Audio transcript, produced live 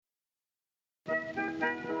Hello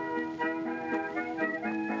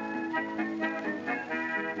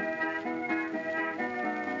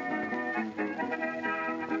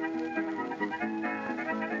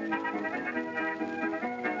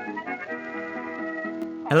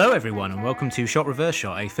everyone and welcome to Shot Reverse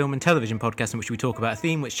Shot, a film and television podcast in which we talk about a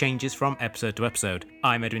theme which changes from episode to episode.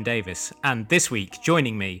 I'm Edwin Davis, and this week,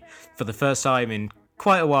 joining me for the first time in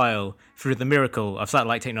quite a while through the miracle of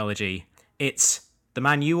satellite technology, it's the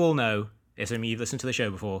man you all know, assuming you've listened to the show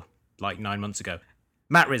before, like 9 months ago,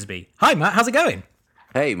 Matt Risby. Hi Matt, how's it going?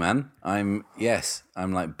 Hey man, I'm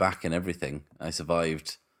like back in everything. I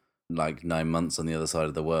survived like 9 months on the other side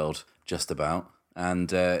of the world, just about,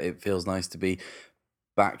 and it feels nice to be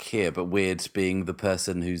back here, but weird being the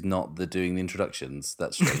person who's not doing the introductions.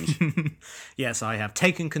 That's strange. Yes, I have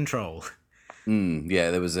taken control.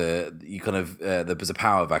 Yeah, there was a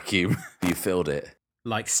power vacuum. You filled it.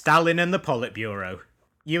 Like Stalin and the Politburo.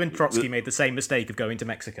 You and Trotsky made the same mistake of going to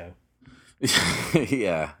Mexico.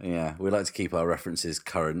 yeah. We like to keep our references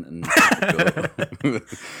current and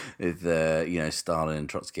with Stalin and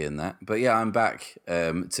Trotsky and that. But yeah, I'm back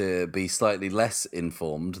to be slightly less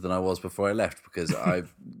informed than I was before I left because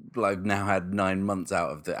I've now had 9 months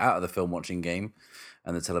out of the film watching game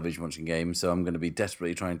and the television watching game. So I'm going to be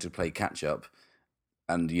desperately trying to play catch up.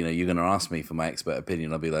 And you're going to ask me for my expert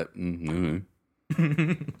opinion. I'll be like,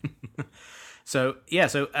 So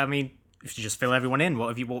I mean, if you just fill everyone in,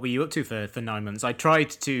 what were you up to for 9 months? I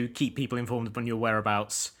tried to keep people informed on your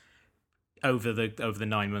whereabouts over the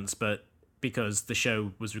 9 months, but because the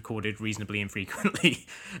show was recorded reasonably infrequently,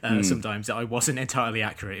 sometimes I wasn't entirely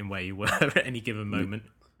accurate in where you were at any given moment.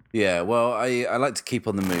 Yeah, well, I like to keep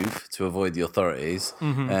on the move to avoid the authorities,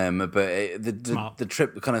 but the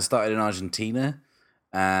trip kind of started in Argentina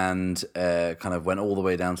and kind of went all the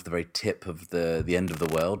way down to the very tip of the end of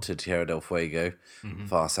the world, to Tierra del Fuego,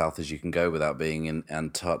 far south as you can go without being in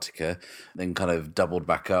Antarctica. Then kind of doubled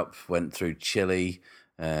back up, went through Chile,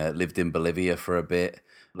 lived in Bolivia for a bit,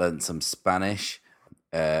 learned some Spanish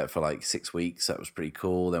for like 6 weeks. That was pretty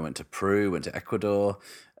cool. Then went to Peru, went to Ecuador,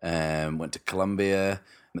 went to Colombia.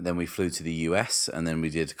 And then we flew to the US, and then we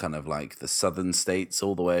did kind of like the southern states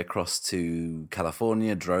all the way across to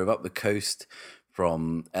California, drove up the coast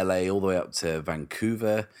from LA all the way up to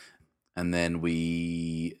Vancouver, and then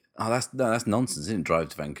that's nonsense. I didn't drive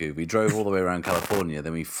to Vancouver. We drove all the way around California,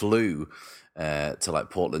 then we flew to like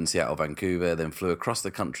Portland, Seattle, Vancouver, then flew across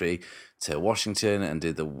the country to Washington and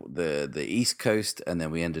did the East Coast, and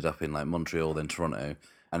then we ended up in like Montreal, then Toronto.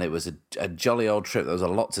 And it was a jolly old trip. There was a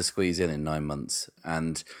lot to squeeze in 9 months,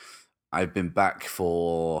 and I've been back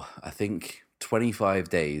for I think 25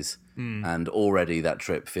 days. And already that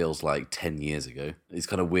trip feels like 10 years ago. It's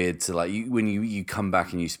kind of weird to like when you come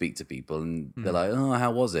back and you speak to people and they're like, "Oh, how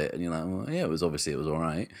was it?" And you're like, "Well, yeah, it was all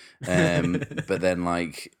right." But then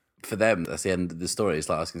like for them, that's the end of the story. It's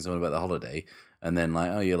like asking someone about the holiday, and then like,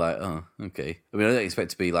 oh, you're like, "Oh, okay." I mean, I don't expect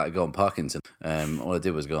to be like go on Parkinson. All I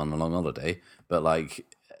did was go on a long holiday, but like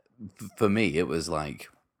for me, it was like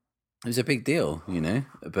it was a big deal,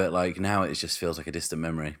 But like now, it just feels like a distant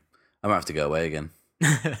memory. I might have to go away again.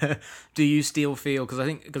 Do you still feel,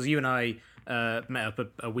 because you and I met up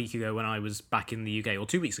a week ago when I was back in the UK, or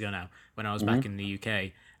 2 weeks ago now when I was back in the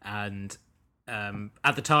UK, and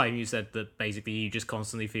at the time you said that basically you just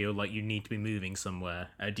constantly feel like you need to be moving somewhere.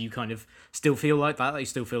 Do you kind of still feel like that? Like you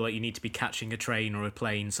still feel like you need to be catching a train or a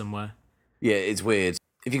plane somewhere? Yeah, it's weird.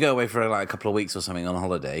 If you go away for like a couple of weeks or something on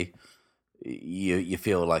holiday, you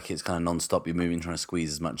feel like it's kind of non-stop. You're moving, trying to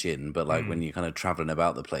squeeze as much in. But like when you're kind of traveling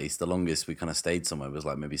about the place, the longest we kind of stayed somewhere was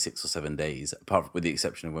like maybe 6 or 7 days, with the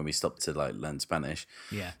exception of when we stopped to like learn Spanish.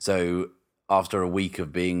 Yeah. So after a week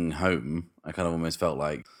of being home, I kind of almost felt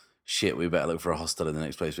like, shit, we better look for a hostel in the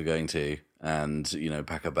next place we're going to, and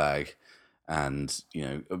pack a bag, and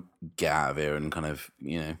get out of here and kind of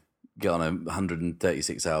get on a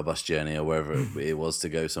 136-hour bus journey or wherever it was to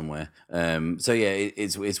go somewhere. So yeah,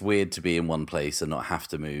 it's weird to be in one place and not have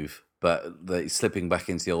to move. But slipping back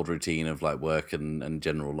into the old routine of like work and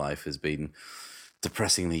general life has been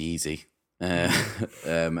depressingly easy. And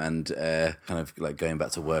kind of like going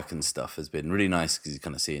back to work and stuff has been really nice because you're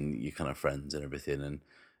kind of seeing your kind of friends and everything.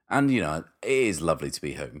 And it is lovely to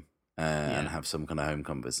be home and have some kind of home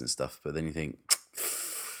comforts and stuff. But then you think,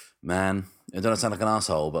 man, I don't sound like an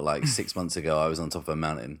asshole, but like 6 months ago, I was on top of a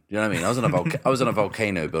mountain. You know what I mean? I was on a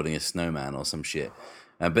volcano building a snowman or some shit.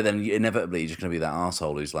 But then inevitably, you're just going to be that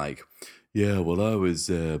asshole who's like, yeah, well, I was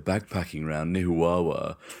backpacking around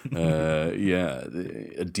Nihuawa.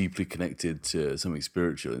 Deeply connected to something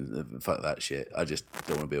spiritual. Fuck that shit. I just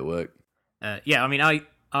don't want to be at work. I mean,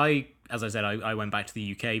 as I said, I went back to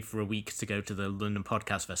the UK for a week to go to the London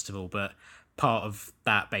Podcast Festival, but part of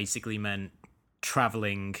that basically meant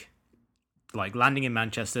traveling, like landing in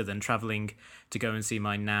Manchester, then traveling to go and see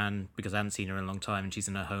my nan because I hadn't seen her in a long time and she's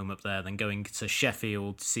in her home up there, then going to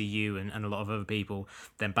Sheffield to see you and a lot of other people,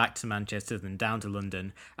 then back to Manchester, then down to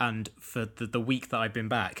London. And for the week that I've been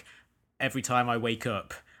back, every time I wake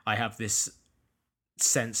up, I have this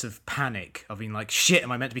sense of panic of being like, shit,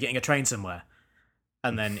 am I meant to be getting a train somewhere?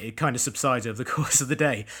 And then it kind of subsides over the course of the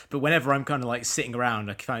day. But whenever I'm kind of like sitting around,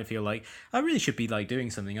 I kind of feel like I really should be like doing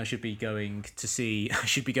something. I should be going to see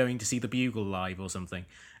the Bugle live or something.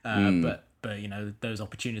 But you know, those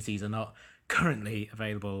opportunities are not currently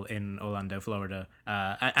available in Orlando, Florida.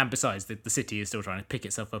 And besides, the city is still trying to pick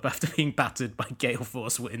itself up after being battered by gale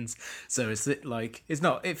force winds. So it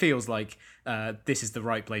feels like this is the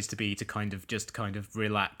right place to be to kind of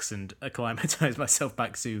relax and acclimatize myself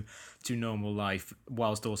back to normal life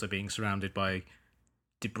whilst also being surrounded by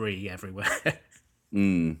debris everywhere.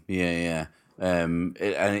 Yeah. And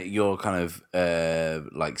you're kind of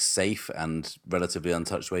like safe and relatively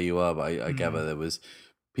untouched where you are, but I gather there was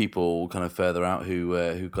people kind of further out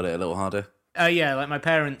who got it a little harder. Yeah, like my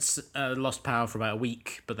parents lost power for about a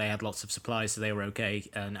week, but they had lots of supplies, so they were okay,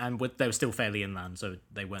 and they were still fairly inland, so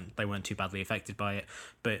they weren't too badly affected by it.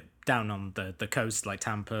 But down on the coast, like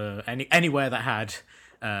Tampa, anywhere that had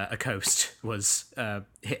a coast was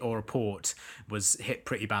hit, or a port was hit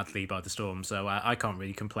pretty badly by the storm. So I can't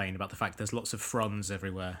really complain about the fact there's lots of fronds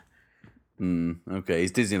everywhere. Okay,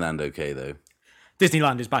 is Disneyland okay though?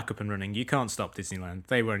 Disneyland is back up and running. You can't stop Disneyland.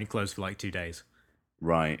 They were only closed for like 2 days.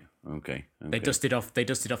 Right. Okay. They dusted off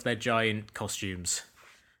their giant costumes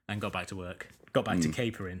and got back to work. Got back to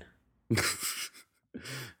capering.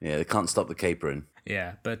 Yeah, they can't stop the capering.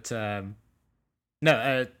 Yeah, but the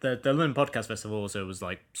London Podcast Festival also was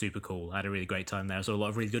like super cool. I had a really great time there. I saw a lot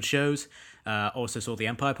of really good shows. Also saw the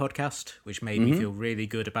Empire podcast, which made me feel really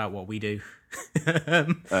good about what we do.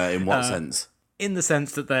 In what sense? In the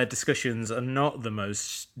sense that their discussions are not the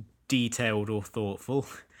most detailed or thoughtful.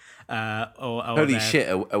 Holy shit,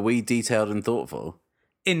 are we detailed and thoughtful?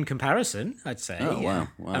 In comparison, I'd say. Oh, yeah.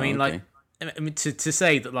 Wow. I mean, okay. to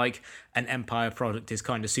say that like an Empire product is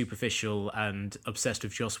kind of superficial and obsessed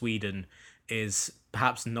with Joss Whedon is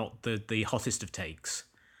perhaps not the hottest of takes.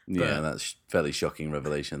 Yeah, that's fairly shocking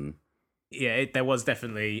revelation. Yeah, there was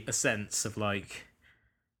definitely a sense of like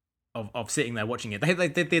of sitting there watching it.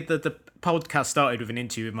 The podcast started with an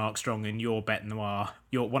interview with Mark Strong and your bête noir,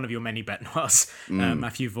 one of your many bête noirs,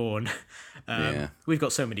 Matthew Vaughn. We've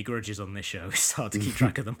got so many grudges on this show; it's hard to keep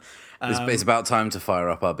track of them. It's about time to fire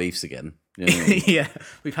up our beefs again. You know what I mean? Yeah,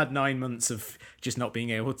 we've had 9 months of just not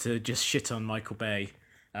being able to just shit on Michael Bay.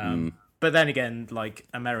 But then again, like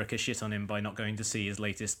America shit on him by not going to see his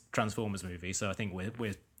latest Transformers movie, so I think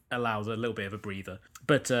we're allowed a little bit of a breather.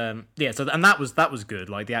 But yeah, so and that was good.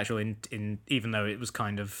 Like the actual in even though it was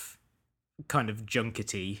kind of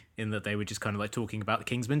junkety in that they were just kind of like talking about the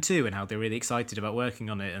Kingsman 2 and how they're really excited about working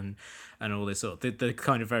on it and all this sort of the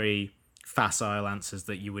kind of very facile answers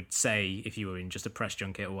that you would say if you were in just a press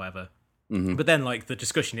junket or whatever. But then like the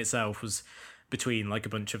discussion itself was between like a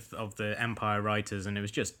bunch of the Empire writers, and it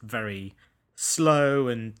was just very slow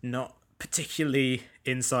and not particularly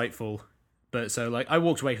insightful. But so like I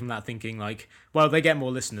walked away from that thinking like, well, they get more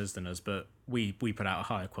listeners than us, but we put out a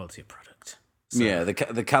higher quality of product. So. Yeah,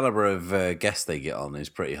 the caliber of guests they get on is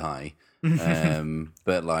pretty high.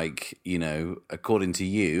 But like, you know, according to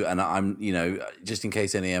you, and I'm, you know, just in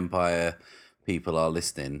case any Empire people are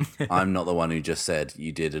listening, I'm not the one who just said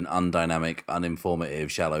you did an undynamic, uninformative,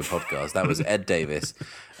 shallow podcast. That was Ed Davis,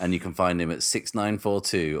 and you can find him at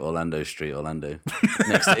 6942 Orlando Street, Orlando.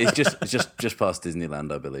 Next, it's just past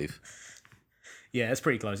Disneyland, I believe. Yeah, it's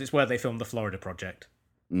pretty close. It's where they filmed the Florida Project.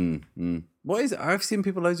 What is it? I've seen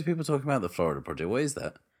loads of people talking about the Florida Project. What is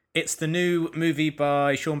that? It's the new movie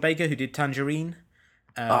by Sean Baker, who did Tangerine.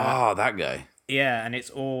 That guy. Yeah, and it's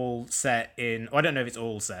all set in... I don't know if it's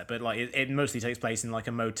all set, but like it mostly takes place in like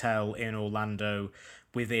a motel in Orlando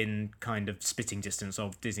within kind of spitting distance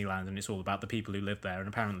of Disneyland, and it's all about the people who live there. And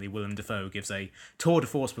apparently Willem Dafoe gives a tour de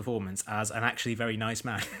force performance as an actually very nice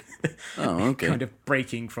man. Oh, okay. Kind of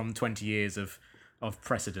breaking from 20 years of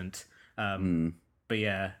precedent. But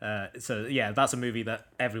yeah, so yeah, that's a movie that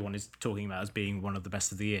everyone is talking about as being one of the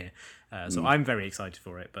best of the year. So I'm very excited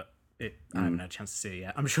for it, but I haven't had a chance to see it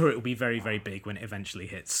yet. I'm sure it will be very, very big when it eventually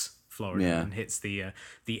hits Florida and hits the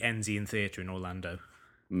Enzian Theatre in Orlando.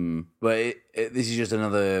 But this is just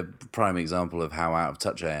another prime example of how out of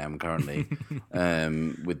touch I am currently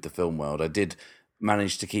with the film world. I did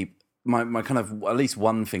manage to keep my kind of at least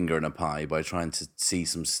one finger in a pie by trying to see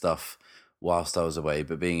some stuff whilst I was away,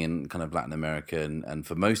 but being in kind of Latin America and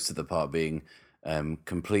for most of the part being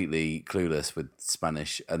completely clueless with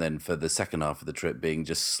Spanish, and then for the second half of the trip being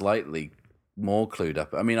just slightly more clued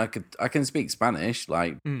up. I mean, I can speak Spanish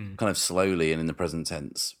like kind of slowly and in the present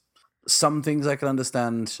tense. Some things I can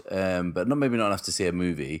understand, but maybe not enough to see a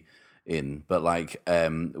movie in. But like,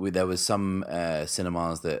 there was some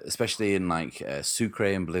cinemas that, especially in like Sucre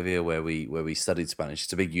in Bolivia, where we studied Spanish.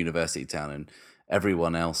 It's a big university town, and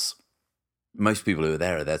everyone else, most people who are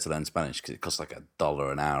there to learn Spanish because it costs like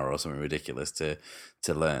 $1 an hour or something ridiculous to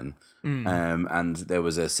learn. And there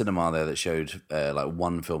was a cinema there that showed like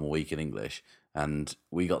one film a week in English, and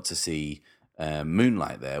we got to see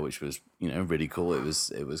Moonlight there, which was really cool. It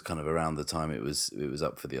was kind of around the time it was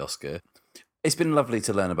up for the Oscar. It's been lovely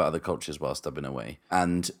to learn about other cultures whilst I've been away,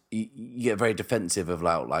 and you get very defensive of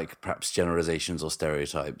like perhaps generalizations or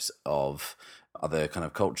stereotypes of other kind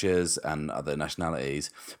of cultures and other nationalities.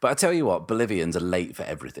 But I tell you what, Bolivians are late for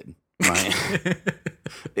everything, right?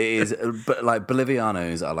 It is, but like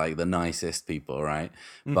Bolivianos are like the nicest people, right?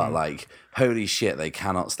 But like, holy shit, they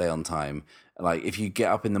cannot stay on time. Like, if you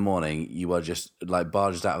get up in the morning, you are just like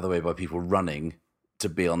barged out of the way by people running to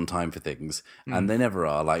be on time for things, and they never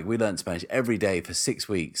are. Like, we learned Spanish every day for 6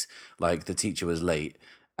 weeks. Like, the teacher was late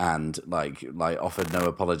and like offered no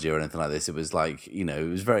apology or anything like this. It was like, it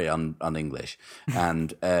was very un-English.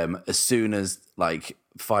 And as soon as like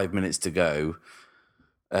 5 minutes to go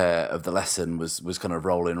of the lesson was kind of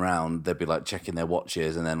rolling around, they'd be like checking their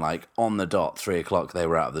watches, and then like on the dot 3:00 they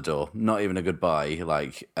were out of the door. Not even a goodbye.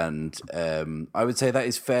 Like, and I would say that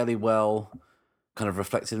is fairly well kind of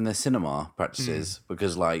reflected in their cinema practices,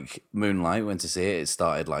 because like Moonlight, went to see it, it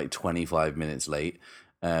started like 25 minutes late.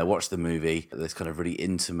 Watched the movie, this kind of really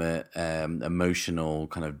intimate, emotional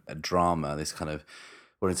kind of a drama, this kind of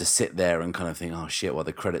wanted to sit there and kind of think, oh shit, while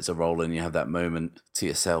the credits are rolling, you have that moment to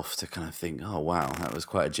yourself to kind of think, oh wow, that was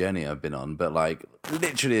quite a journey I've been on. But like,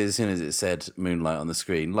 literally as soon as it said Moonlight on the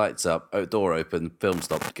screen, lights up, door open, film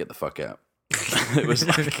stopped, get the fuck out. It was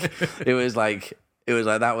like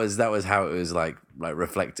that was how it was like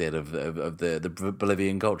reflected of the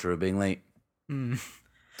Bolivian culture of being late.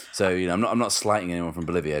 So I'm not slighting anyone from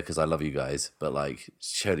Bolivia because I love you guys, but like,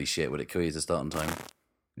 holy shit, would it kill you to start on time?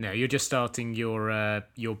 No, you're just starting your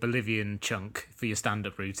Bolivian chunk for your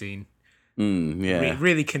stand-up routine. Yeah,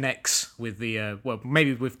 really connects with the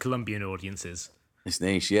maybe with Colombian audiences. It's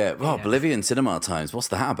niche, yeah. Well, yeah. Bolivian cinema times. What's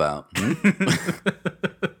that about?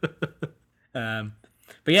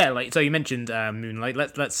 But yeah, like, so you mentioned Moonlight.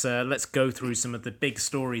 Let's go through some of the big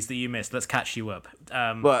stories that you missed. Let's catch you up.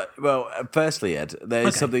 Well, firstly, Ed,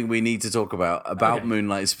 there's something we need to talk about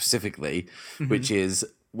Moonlight specifically, which is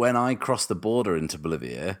when I crossed the border into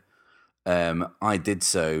Bolivia. I did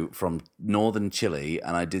so from northern Chile,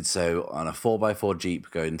 and I did so on a 4x4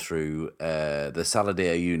 Jeep going through the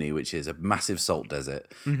Saladillo Uyuni, which is a massive salt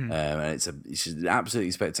desert. And it's an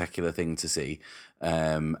absolutely spectacular thing to see.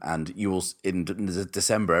 And you will, in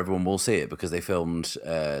December, everyone will see it because they filmed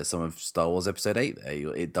some of Star Wars Episode 8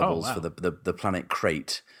 there. It doubles for the planet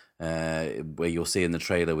Crate, where you'll see in the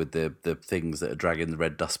trailer with the things that are dragging the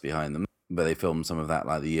red dust behind them. But they filmed some of that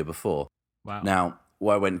like the year before. Wow. Now,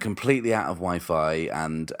 I went completely out of Wi-Fi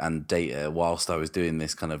and data whilst I was doing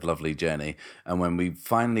this kind of lovely journey. And when we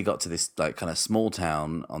finally got to this like kind of small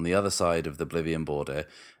town on the other side of the Bolivian border,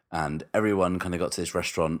 and everyone kind of got to this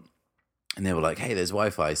restaurant, and they were like, "Hey, there's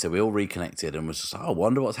Wi-Fi." So we all reconnected and was just, "Oh, I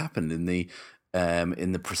wonder what's happened in the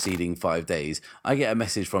preceding 5 days." I get a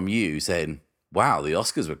message from you saying, "Wow, the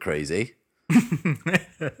Oscars were crazy,"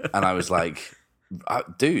 and I was like,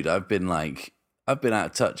 "Dude, I've been out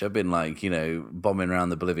of touch. I've been like, bombing around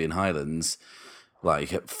the Bolivian highlands,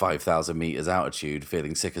 like at 5,000 meters altitude,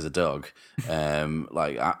 feeling sick as a dog.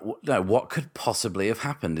 What could possibly have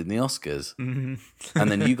happened in the Oscars?"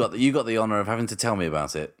 And then you got the honor of having to tell me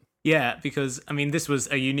about it. Yeah, because I mean, this was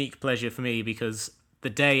a unique pleasure for me because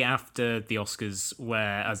the day after the Oscars,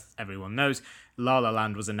 where, as everyone knows, La La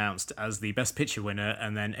Land was announced as the Best Picture winner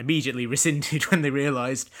and then immediately rescinded when they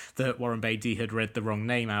realised that Warren Beatty had read the wrong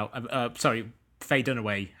name out. Faye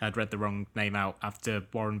Dunaway had read the wrong name out after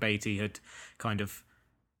Warren Beatty had kind of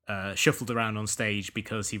shuffled around on stage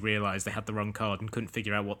because he realised they had the wrong card and couldn't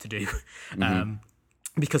figure out what to do.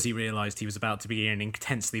 Because he realised he was about to be in an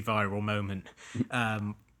intensely viral moment.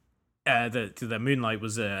 The Moonlight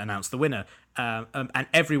was announced the winner. And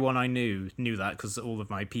everyone I knew that because all of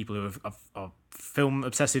my people who are film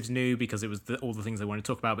obsessives knew because it was all the things they wanted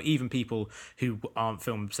to talk about. But even people who aren't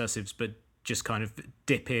film obsessives but just kind of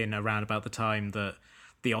dip in around about the time that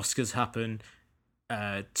the Oscars happen,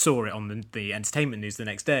 saw it on the entertainment news the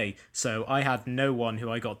next day. So I had no one who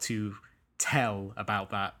I got to tell about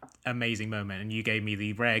that amazing moment, and you gave me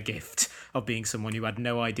the rare gift of being someone who had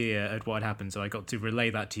no idea at what had happened, so I got to relay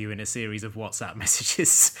that to you in a series of WhatsApp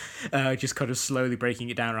messages, just kind of slowly breaking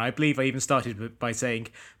it down. And I believe I even started by saying,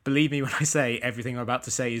 believe me when I say everything I'm about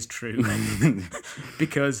to say is true.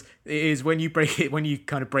 Because it is, when you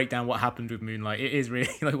kind of break down what happened with Moonlight, it is really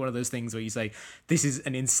like one of those things where you say, this is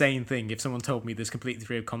an insane thing. If someone told me this completely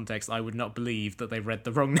free of context, I would not believe that they read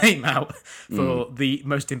the wrong name out for the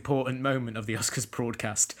most important moment of the Oscars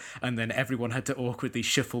broadcast, and then everyone had to awkwardly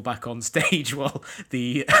shuffle back on stage while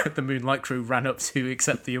the Moonlight crew ran up to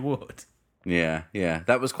accept the award. Yeah,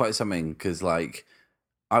 that was quite something, because like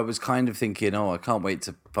I was kind of thinking, I can't wait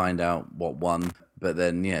to find out what won, but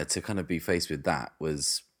then to kind of be faced with that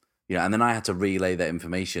was, and then I had to relay that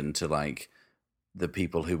information to like the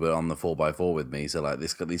people who were on the 4x4 with me, so like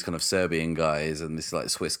these kind of Serbian guys and this like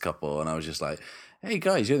Swiss couple, and I was just like, hey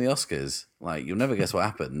guys, you're in the Oscars, like you'll never guess what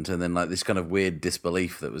happened. And then like this kind of weird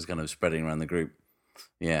disbelief that was kind of spreading around the group.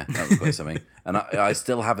 Yeah, that was quite something. And I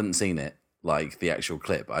still haven't seen it, like the actual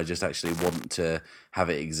clip. I just actually want to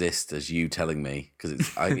have it exist as you telling me, because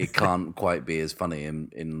it can't quite be as funny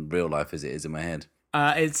in real life as it is in my head.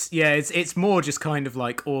 It's more just kind of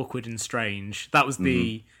like awkward and strange. That was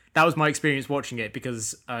my experience watching it,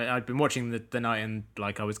 because I'd been watching the night, and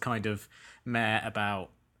like I was kind of meh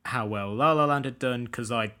about how well La La Land had done,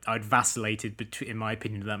 because I'd vacillated in my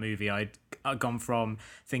opinion of that movie. I'd gone from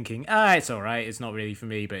thinking, it's all right, it's not really for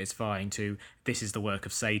me, but it's fine, to this is the work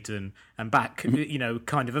of Satan, and back,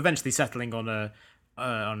 kind of eventually settling on a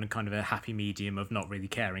kind of a happy medium of not really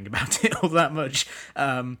caring about it all that much.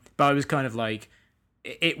 But I was kind of like,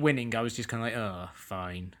 it winning, I was just kind of like,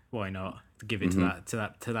 fine, why not? Give it to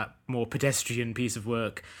that more pedestrian piece of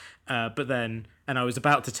work. But then, and I was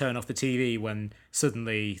about to turn off the TV when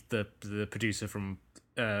suddenly the producer from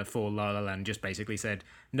for La La Land just basically said,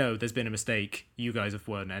 no, there's been a mistake, you guys have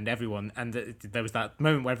won. And everyone, and there was that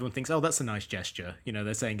moment where everyone thinks, that's a nice gesture,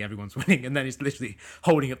 they're saying everyone's winning, and then he's literally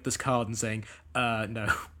holding up this card and saying, no,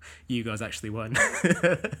 you guys actually won.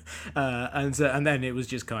 And then it was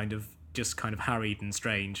just kind of harried and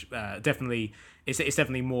strange. Definitely, it's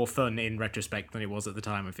definitely more fun in retrospect than it was at the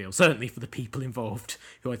time, I feel. Certainly for the people involved,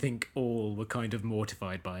 who I think all were kind of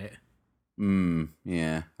mortified by it.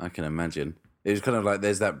 Yeah, I can imagine. It was kind of like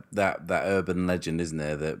there's that urban legend, isn't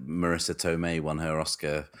there, that Marissa Tomei won her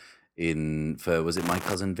Oscar for was it My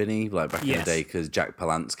Cousin Vinny, like back in the day, because Jack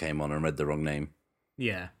Palance came on and read the wrong name.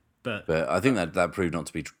 Yeah, but I think that proved not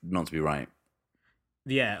to be right.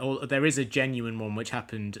 Yeah, there is a genuine one which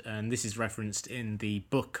happened, and this is referenced in the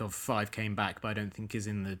book of Five Came Back, but I don't think is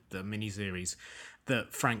in the miniseries,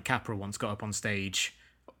 that Frank Capra once got up on stage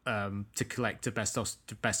to collect a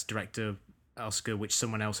best director Oscar, which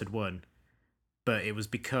someone else had won. But it was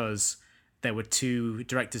because there were two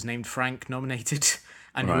directors named Frank nominated,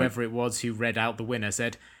 and whoever it was who read out the winner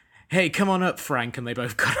said, hey, come on up, Frank, and they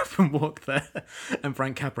both got up and walked there, and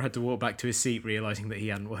Frank Capra had to walk back to his seat, realising that he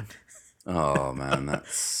hadn't won. Oh man,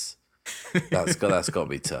 that's got to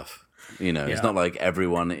be tough. It's not like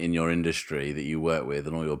everyone in your industry that you work with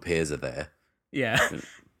and all your peers are there. Yeah.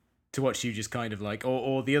 To watch you just kind of like,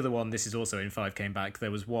 or the other one, this is also in Five Came Back,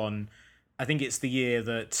 there was one, I think it's the year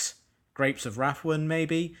that Grapes of Wrath won,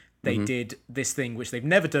 maybe. They did this thing which they've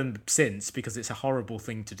never done since, because it's a horrible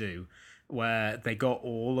thing to do, where they got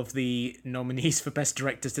all of the nominees for Best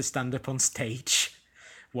Directors to stand up on stage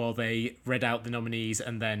while they read out the nominees,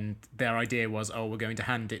 and then their idea was, we're going to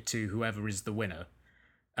hand it to whoever is the winner.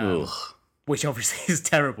 Which obviously is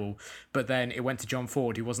terrible, but then it went to John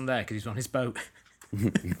Ford, who wasn't there because he was on his boat.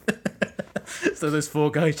 So those four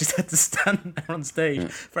guys just had to stand there on stage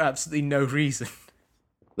for absolutely no reason.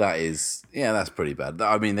 That's pretty bad.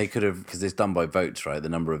 I mean, they could have, because it's done by votes, right? The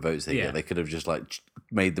number of votes they get, they could have just like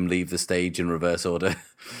made them leave the stage in reverse order.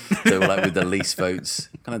 They were like with the least votes.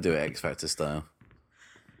 Kind of do it X Factor style.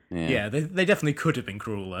 Yeah, they definitely could have been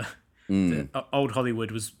crueler. Old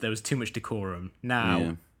Hollywood there was too much decorum.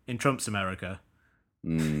 Now, in Trump's America,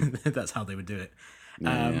 that's how they would do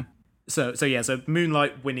it. So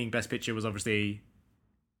Moonlight winning Best Picture was obviously,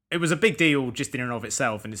 it was a big deal just in and of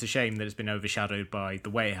itself, and it's a shame that it's been overshadowed by the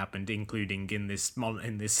way it happened, including in this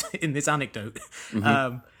anecdote.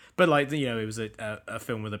 But like, it was a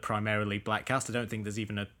film with a primarily black cast. I don't think there's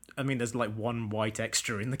even there's like one white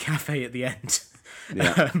extra in the cafe at the end.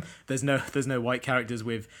 Yeah. There's no white characters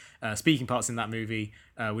with speaking parts in that movie,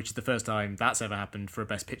 which is the first time that's ever happened for a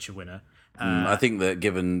Best Picture winner. I think that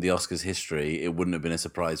given the Oscars history, it wouldn't have been a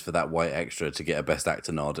surprise for that white extra to get a Best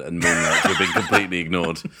Actor nod and Moonlight to have been completely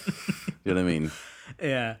ignored. You know what I mean?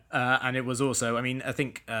 Yeah, and it was also, I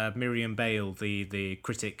think Miriam Bale, the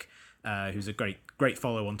critic, who's a great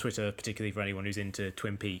follow on Twitter, particularly for anyone who's into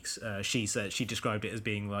Twin Peaks. She described it as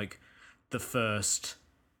being like the first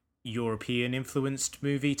European influenced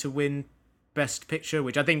movie to win Best Picture,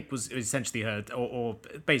 which I think was essentially her, or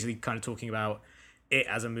basically kind of talking about it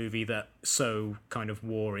as a movie that so kind of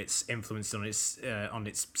wore its influence on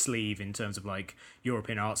its sleeve in terms of like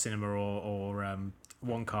European art cinema or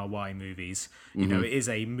Wong Kar-wai movies. You know, it is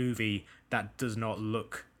a movie that does not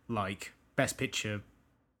look like Best Pictures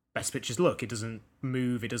look. It doesn't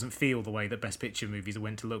move. It doesn't feel the way that Best Picture movies are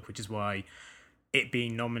meant to look, which is why it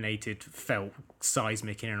being nominated felt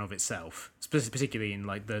seismic in and of itself, particularly in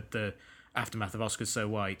like the aftermath of Oscars So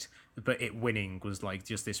White. But it winning was like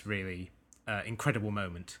just this really incredible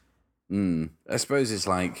moment. I suppose it's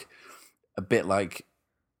like a bit like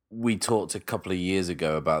we talked a couple of years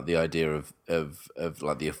ago about the idea of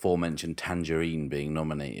like the aforementioned Tangerine being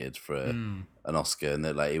nominated for an Oscar, and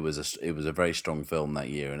that like it was a very strong film that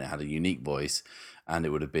year, and it had a unique voice, and it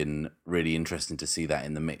would have been really interesting to see that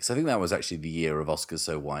in the mix. I think that was actually the year of Oscars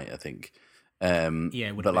So White, I think.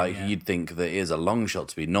 It would have but been, you'd think that it is a long shot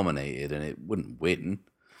to be nominated, and it wouldn't win.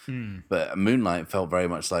 But Moonlight felt very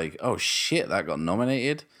much like, oh shit, that got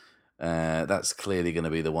nominated. That's clearly going to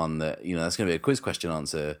be the one that, you know, that's going to be a quiz question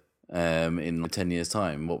answer in 10 years'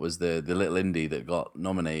 time. What was the little indie that got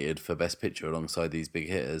nominated for Best Picture alongside these big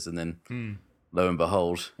hitters? And then lo and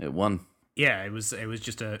behold, it won. Yeah, it was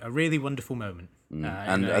just a really wonderful moment. Go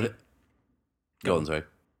on, sorry.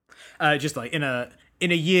 Just like in a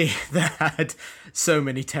year that had so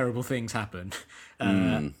many terrible things happen,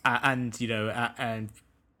 and you know, and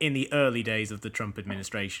in the early days of the Trump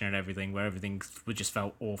administration and everything, where everything just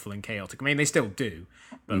felt awful and chaotic. I mean, they still do,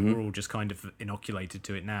 but we're all just kind of inoculated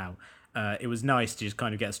to it now. It was nice to just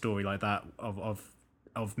kind of get a story like that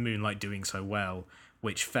of Moonlight doing so well,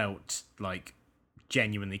 which felt like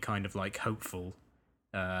genuinely kind of like hopeful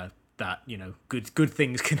that, you know, good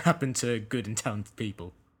things can happen to good and talented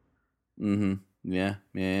people. Yeah,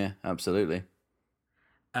 absolutely.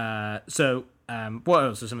 So what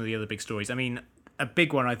else are some of the other big stories? I mean, a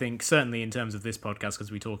big one, I think, certainly in terms of this podcast,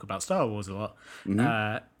 because we talk about Star Wars a lot,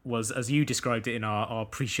 was, as you described it in our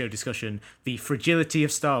pre-show discussion, the fragility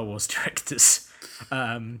of Star Wars directors.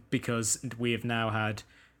 Because we have now had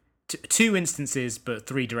two instances, but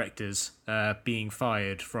 3 directors being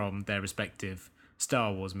fired from their respective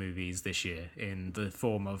Star Wars movies this year, in the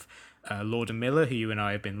form of Lord and Miller, who you and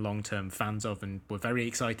I have been long-term fans of and were very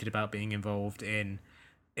excited about being involved in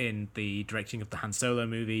the directing of the Han Solo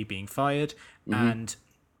movie, being fired, and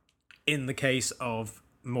in the case of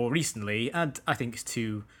more recently, and I think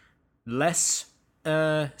to less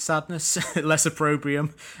sadness, less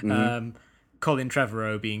opprobrium, Colin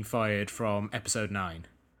Trevorrow being fired from Episode 9.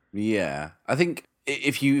 Yeah, I think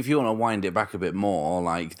if you want to wind it back a bit more,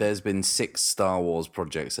 like there's been 6 Star Wars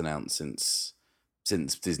projects announced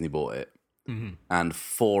since Disney bought it, and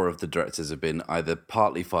 4 of the directors have been either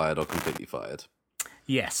partly fired or completely fired.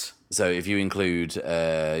 Yes. So if you include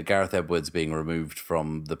Gareth Edwards being removed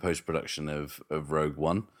from the post-production of Rogue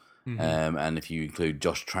One, and if you include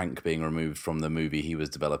Josh Trank being removed from the movie he was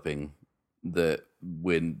developing that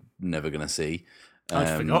we're never going to see.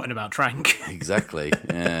 I'd forgotten about Trank. Exactly.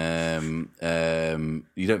 You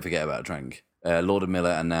don't forget about Trank. Lord and Miller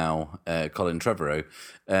and now Colin Trevorrow.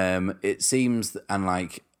 It seems, and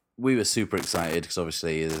like, we were super excited because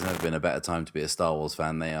obviously there's never been a better time to be a Star Wars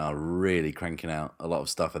fan. They are really cranking out a lot of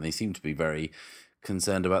stuff, and they seem to be very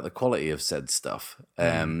concerned about the quality of said stuff.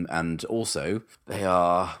 And also, they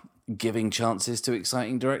are giving chances to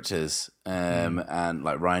exciting directors. And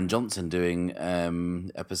like Rian Johnson doing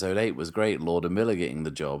Episode 8 was great. Lord and Miller getting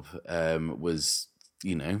the job was,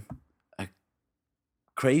 you know, a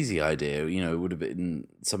crazy idea. You know, it would have been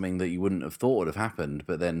something that you wouldn't have thought would have happened,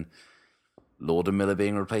 but then Lord and Miller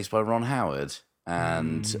being replaced by Ron Howard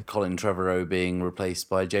and Colin Trevorrow being replaced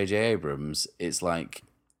by J.J. Abrams. It's like,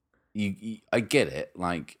 I get it.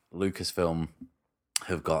 Like, Lucasfilm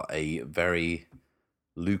have got a very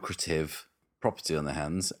lucrative property on their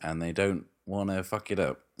hands and they don't want to fuck it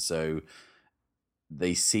up. So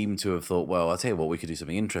they seem to have thought, well, I'll tell you what, we could do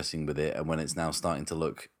something interesting with it. And when it's now starting to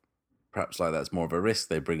look perhaps like that's more of a risk,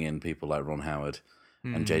 they bring in people like Ron Howard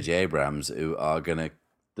and J.J. Abrams, who are going to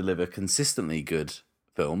deliver consistently good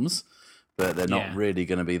films, but they're not really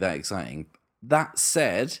going to be that exciting. That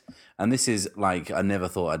said, and this is like, I never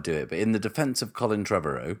thought I'd do it, but in the defense of Colin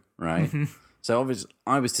Trevorrow, right? So obviously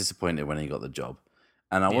I was disappointed when he got the job,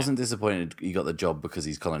 and I wasn't disappointed he got the job because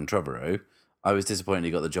he's Colin Trevorrow. I was disappointed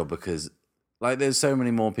he got the job because, like, there's so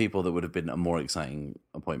many more people that would have been a more exciting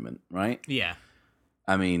appointment, right? Yeah.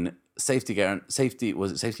 I mean, safety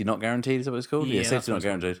not guaranteed? Is that what it's called? Yeah, safety not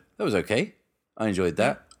guaranteed. That was okay. I enjoyed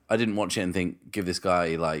that. I didn't watch it and think, give this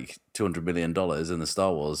guy like $200 million in the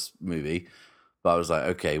Star Wars movie. But I was like,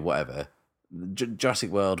 okay, whatever.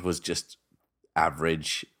 Jurassic World was just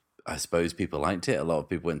average. I suppose people liked it. A lot of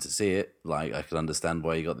people went to see it. Like, I could understand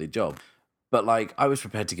why he got the job. But like, I was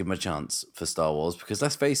prepared to give him a chance for Star Wars because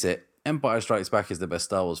let's face it, Empire Strikes Back is the best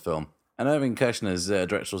Star Wars film. And Irving Kershner's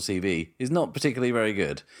directorial CV is not particularly very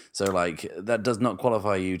good. So, like, that does not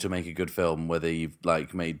qualify you to make a good film, whether you've,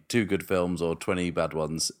 like, made 2 good films or 20 bad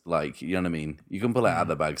ones. Like, you know what I mean? You can pull it out of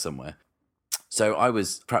the bag somewhere. So I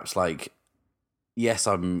was perhaps like, yes,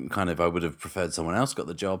 I would have preferred someone else got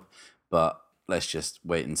the job, but let's just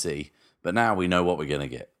wait and see. But now we know what we're going to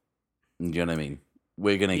get. Do you know what I mean?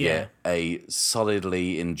 We're going to get a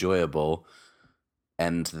solidly enjoyable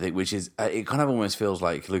end to the thing, which is, it kind of almost feels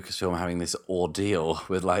like Lucasfilm having this ordeal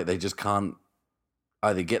with, like, they just can't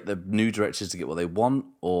either get the new directors to get what they want,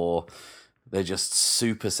 or they're just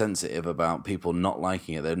super sensitive about people not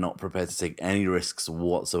liking it. They're not prepared to take any risks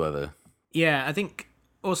whatsoever. Yeah, I think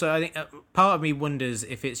part of me wonders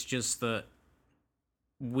if it's just that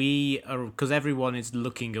we are, because everyone is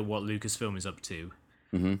looking at what Lucasfilm is up to,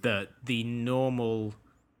 that the normal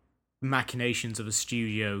machinations of a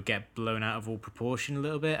studio get blown out of all proportion a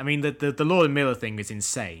little bit. I mean, the Lord and Miller thing is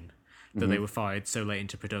insane, that they were fired so late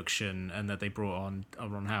into production and that they brought on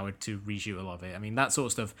Ron Howard to reshoot a lot of it. I mean, that sort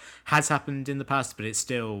of stuff has happened in the past, but it's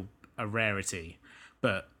still a rarity.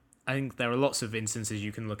 But I think there are lots of instances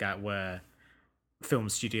you can look at where film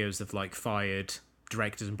studios have, like, fired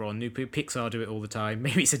directors and brought on new people. Pixar do it all the time.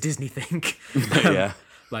 Maybe it's a Disney thing. Yeah.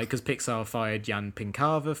 Like, because Pixar fired Jan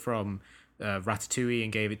Pinkava from Ratatouille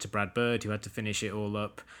and gave it to Brad Bird, who had to finish it all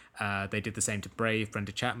up. They did the same to Brave.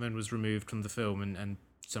 Brenda Chapman was removed from the film, and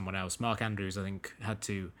someone else, Mark Andrews, I think, had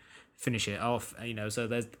to finish it off. You know, so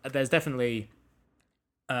there's definitely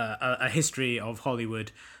a history of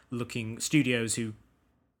Hollywood looking studios who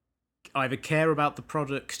either care about the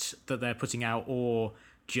product that they're putting out or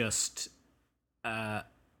just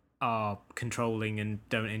are controlling and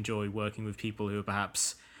don't enjoy working with people who are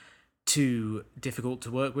perhaps too difficult to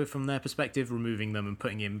work with from their perspective, removing them and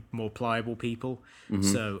putting in more pliable people.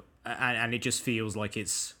 So, and it just feels like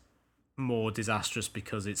it's more disastrous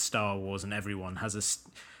because it's Star Wars and everyone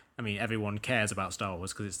everyone cares about Star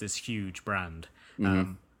Wars because it's this huge brand.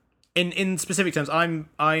 In specific terms,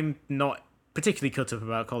 I'm not particularly cut up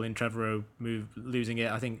about Colin Trevorrow losing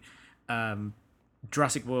it. I think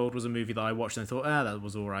Jurassic World was a movie that I watched and I thought, that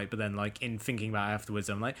was all right. But then, like, in thinking about it afterwards,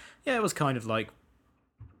 I'm like, yeah, it was kind of like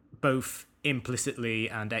both implicitly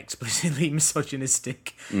and explicitly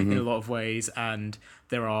misogynistic in a lot of ways, and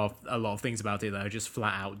there are a lot of things about it that are just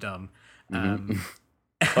flat out dumb.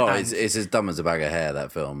 It's as dumb as a bag of hair,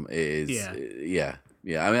 that film. It is. Yeah.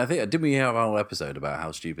 I mean, I think, didn't we have a whole episode about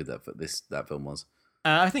how stupid that film was?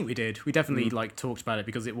 I think we did. We definitely talked about it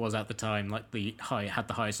because it was at the time like had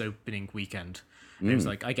the highest opening weekend. It was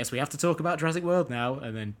like, I guess we have to talk about Jurassic World now,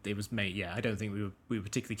 and then it was made. Yeah, I don't think we were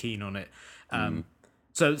particularly keen on it.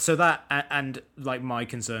 So that, and like, my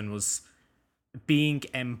concern was being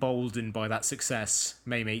emboldened by that success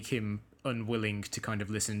may make him unwilling to kind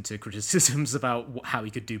of listen to criticisms about how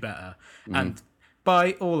he could do better. And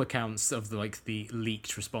by all accounts of the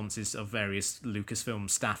leaked responses of various Lucasfilm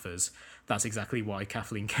staffers, that's exactly why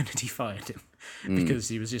Kathleen Kennedy fired him, because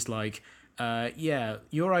he was just like, yeah,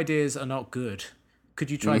 your ideas are not good.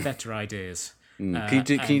 Could you try better ideas? Can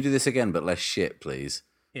you do this again, but less shit, please?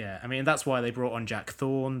 Yeah, I mean, that's why they brought on Jack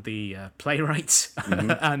Thorne, the playwright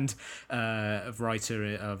and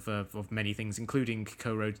writer of many things, including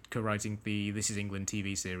co-writing the This Is England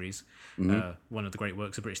TV series, one of the great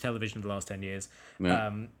works of British television of the last 10 years.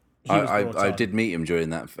 Yeah. I did meet him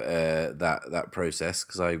during that process,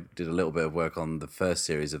 because I did a little bit of work on the first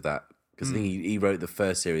series of that, because I think he wrote the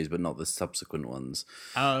first series but not the subsequent ones.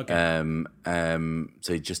 Oh, okay.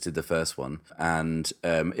 So he just did the first one, and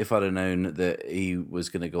if I'd have known that he was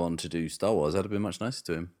going to go on to do Star Wars, I'd have been much nicer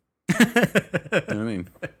to him. You know what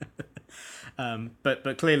I mean?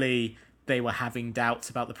 But clearly they were having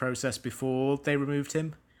doubts about the process before they removed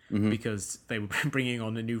him, because they were bringing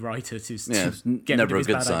on a new writer to get never rid of his a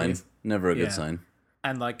good bad sign. ideas. Never a good sign.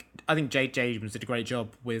 And like, I think J.J. Abrams did a great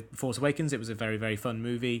job with Force Awakens. It was a very, very fun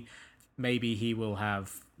movie. Maybe he will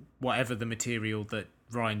have whatever the material that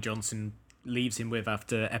Rian Johnson leaves him with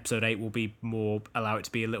after Episode 8 will be more, allow it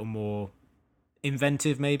to be a little more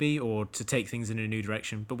inventive, maybe, or to take things in a new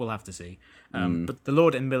direction, but we'll have to see. But the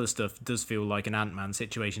Lord and Miller stuff does feel like an Ant-Man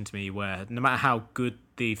situation to me, where no matter how good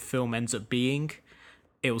the film ends up being,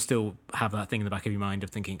 it will still have that thing in the back of your mind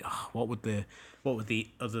of thinking, what would the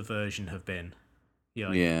other version have been?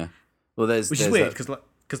 Yeah. Well, which is weird,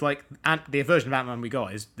 because because like the version of Ant-Man we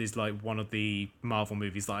got is like one of the Marvel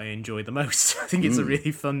movies that I enjoy the most. I think it's a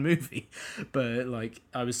really fun movie, but like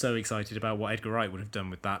I was so excited about what Edgar Wright would have done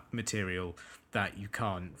with that material that you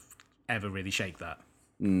can't ever really shake that.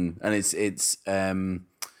 And it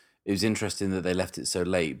was interesting that they left it so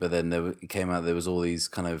late, but then it came out there was all these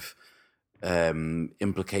kind of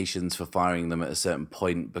implications for firing them at a certain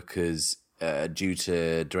point because due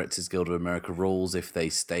to Directors Guild of America rules, if they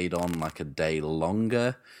stayed on like a day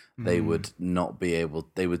longer, they would not be able.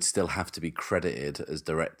 They would still have to be credited as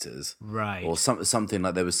directors, right? Or something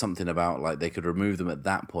like there was something about like they could remove them at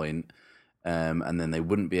that point, and then they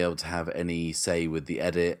wouldn't be able to have any say with the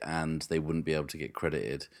edit, and they wouldn't be able to get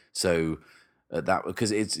credited. So that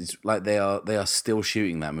because it's like they are still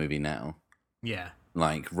shooting that movie now. Yeah.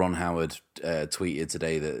 Like Ron Howard tweeted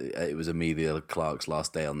today that it was Emilia Clarke's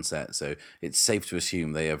last day on set, so it's safe to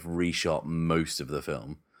assume they have reshot most of the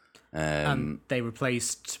film. And they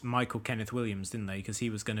replaced Michael Kenneth Williams, didn't they? Because he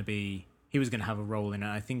was going to have a role in it.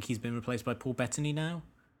 I think he's been replaced by Paul Bettany now.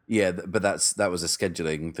 Yeah, but that was a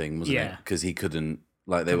scheduling thing, wasn't it? Because he couldn't.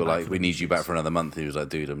 Like they were like, we need you back for another month. He was like,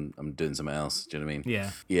 dude, I'm doing something else. Do you know what I mean?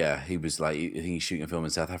 Yeah. Yeah, he was like, I think he's shooting a film in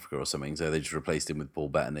South Africa or something. So they just replaced him with Paul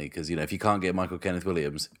Bettany because if you can't get Michael Kenneth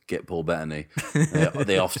Williams, get Paul Bettany.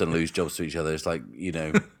 They often lose jobs to each other. It's like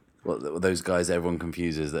what those guys everyone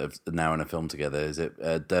confuses that are now in a film together. Is it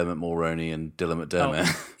Dermot Mulroney and Dylan McDermott?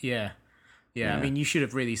 Oh, yeah. I mean, you should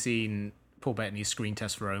have really seen Paul Bettany's screen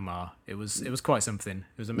test for Omar. It was quite something.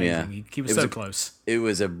 It was amazing. Yeah. He was so close. It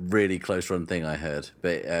was a really close run thing I heard,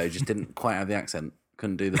 but just didn't quite have the accent.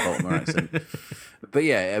 Couldn't do the Baltimore accent. But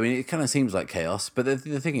yeah, I mean, it kind of seems like chaos. But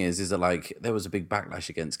the thing is that like there was a big backlash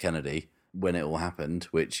against Kennedy when it all happened,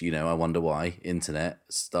 which I wonder why. Internet,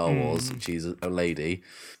 Star Wars, she's a lady.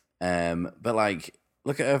 But like,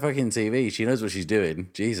 look at her fucking TV. She knows what she's doing.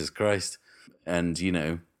 Jesus Christ. And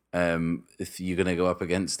if you're going to go up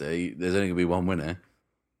against her, there's only going to be one winner.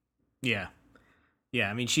 Yeah.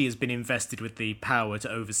 I mean, she has been invested with the power to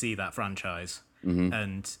oversee that franchise.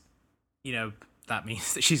 And, that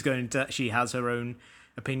means that she has her own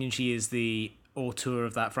opinion. She is the auteur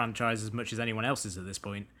of that franchise as much as anyone else is at this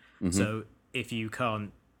point. So if you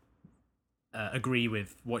can't agree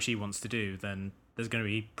with what she wants to do, then there's going to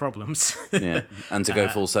be problems. Yeah. And to go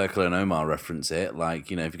full circle and Omar reference it,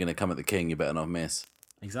 like, if you're going to come at the king, you better not miss.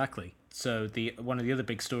 Exactly. So one of the other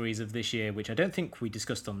big stories of this year, which I don't think we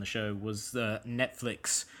discussed on the show, was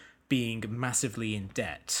Netflix being massively in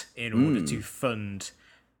debt in order to fund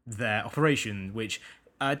their operation, which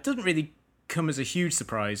doesn't really come as a huge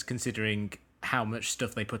surprise considering how much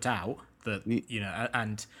stuff they put out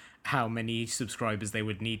and how many subscribers they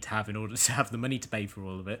would need to have in order to have the money to pay for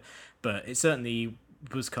all of it. But it certainly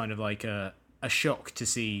was kind of like a shock to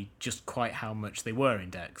see just quite how much they were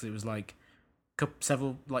in debt, because it was like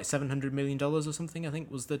 $700 million or something, I think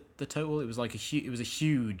was the total. It was like it was a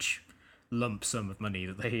huge lump sum of money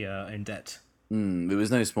that they are in debt. It was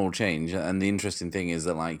no small change, and the interesting thing is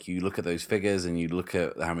that like you look at those figures and you look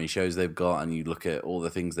at how many shows they've got, and you look at all the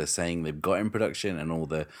things they're saying they've got in production and all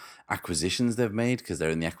the acquisitions they've made, because they're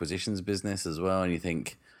in the acquisitions business as well, and you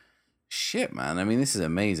think, shit, man, I mean, this is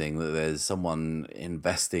amazing that there's someone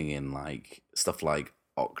investing in like stuff like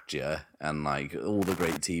Okja and like all the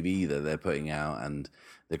great TV that they're putting out and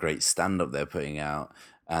the great stand-up they're putting out,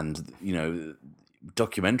 and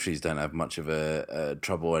documentaries don't have much of a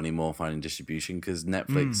trouble anymore finding distribution because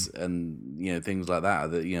Netflix and things like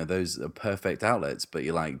that those are perfect outlets. But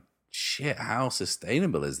you're like, shit, how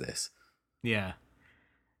sustainable is this? Yeah,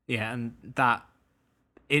 and that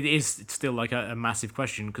it is still like a massive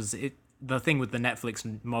question, because the thing with the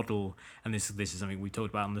Netflix model, and this is something we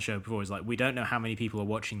talked about on the show before, is like we don't know how many people are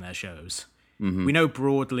watching their shows. We know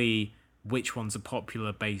broadly which ones are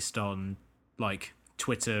popular based on like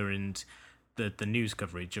Twitter and the news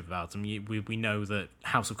coverage about them. We know that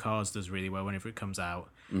House of Cards does really well whenever it comes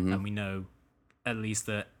out, and we know at least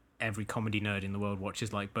that every comedy nerd in the world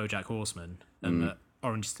watches like BoJack Horseman, and that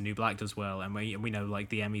Orange is the New Black does well, and we know like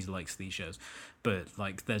the Emmys likes these shows. But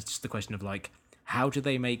like there's just the question of like, how do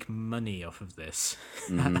they make money off of this?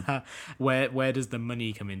 Where does the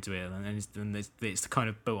money come into it? And it's kind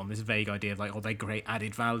of built on this vague idea of like, they create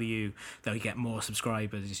added value, they'll get more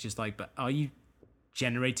subscribers. It's just like, but are you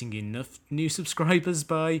generating enough new subscribers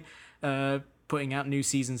by putting out new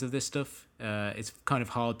seasons of this stuff? It's kind of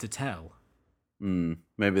hard to tell.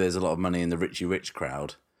 Maybe there's a lot of money in the Richie Rich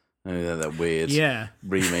crowd. Maybe that weird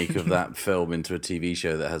remake of that film into a TV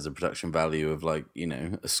show that has a production value of like,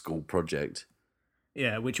 a school project.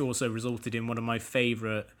 Yeah, which also resulted in one of my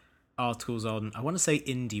favourite articles on, I want to say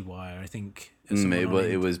IndieWire, I think. Someone on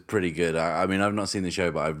It was pretty good. I mean, I've not seen the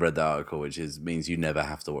show, but I've read the article, which means you never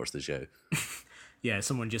have to watch the show. Yeah,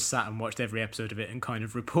 someone just sat and watched every episode of it and kind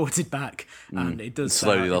of reported back, and it does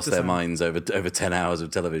Slowly lost their minds over 10 hours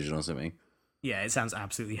of television or something. Yeah, it sounds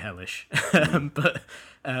absolutely hellish, but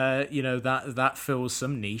you know, that fills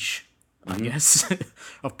some niche, I guess,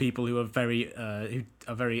 of people who are very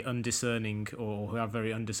undiscerning, or who have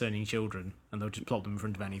very undiscerning children, and they'll just plop them in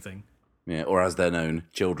front of anything. Yeah, or as they're known,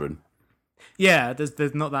 children. Yeah,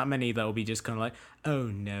 there's not that many that will be just kind of like, oh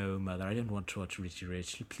no, mother, I don't want to watch Richie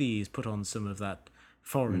Rich. Please put on some of that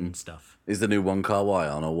foreign stuff. Is the new One Car Why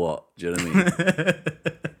on or what? Do you know what I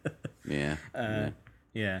mean? Yeah.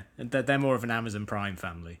 Yeah, they're more of an Amazon Prime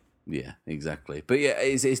family. Yeah, exactly. But yeah,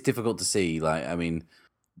 it's difficult to see. Like, I mean,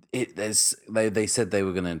 they said they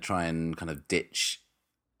were going to try and kind of ditch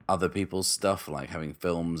other people's stuff, like having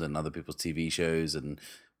films and other people's TV shows, and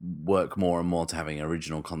work more and more to having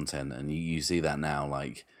original content. And you see that now,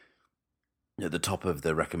 like at the top of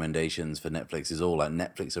the recommendations for Netflix is all like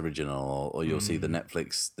Netflix original, or you'll see the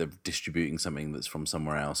Netflix, they're distributing something that's from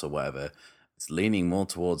somewhere else or whatever. It's leaning more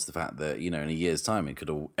towards the fact that, you know, in a year's time,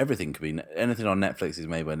 everything could be, anything on Netflix is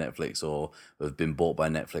made by Netflix or have been bought by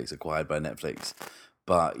Netflix, acquired by Netflix.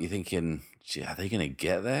 But you're thinking, gee, are they going to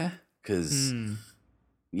get there? Because,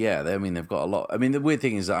 yeah, they've got a lot. I mean, the weird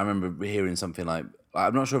thing is that I remember hearing something like,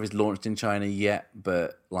 I'm not sure if it's launched in China yet,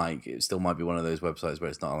 but like it still might be one of those websites where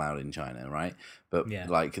it's not allowed in China, right? But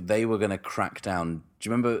like they were going to crack down. Do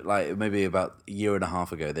you remember like maybe about a year and a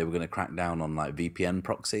half ago, they were going to crack down on like VPN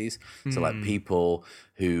proxies. So like people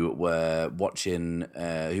who were watching,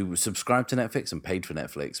 who subscribed to Netflix and paid for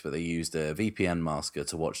Netflix, but they used a VPN masker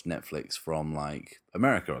to watch Netflix from like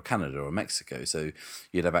America or Canada or Mexico. So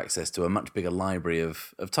you'd have access to a much bigger library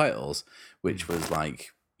of titles, which was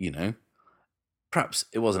like, you know, perhaps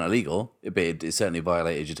it wasn't illegal, but it certainly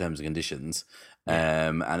violated your terms and conditions.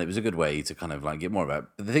 And it was a good way to kind of like get more about it.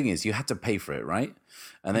 But the thing is, you had to pay for it, right?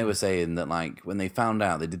 And they were saying that like when they found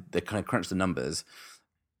out, they kind of crunched the numbers,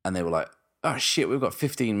 and they were like, oh shit, we've got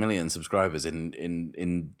 15 million subscribers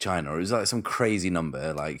in China. Or it was like some crazy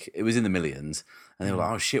number, like it was in the millions. And they were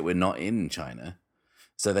like, oh shit, we're not in China.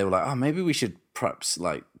 So they were like, oh, maybe we should perhaps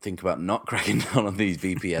like think about not cracking down on these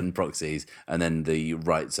VPN proxies. And then the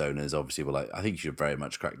rights owners obviously were like, I think you should very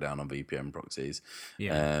much crack down on VPN proxies.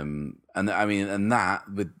 Yeah. And I mean, and that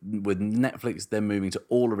with Netflix, they're moving to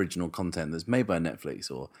all original content that's made by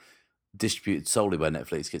Netflix or distributed solely by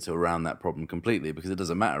Netflix gets around that problem completely, because it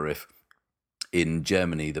doesn't matter if in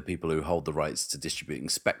Germany the people who hold the rights to distributing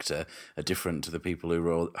Spectre are different to the people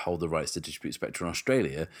who hold the rights to distribute Spectre in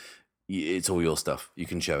Australia. It's all your stuff. You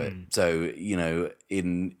can show it. So, you know,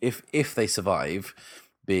 if they survive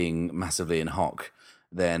being massively in hock,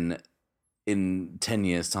 then in 10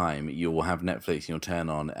 years' time, you will have Netflix and you'll turn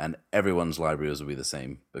on and everyone's libraries will be the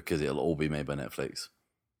same because it'll all be made by Netflix.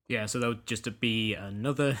 Yeah, so there'll just be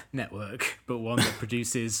another network, but one that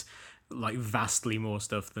produces like vastly more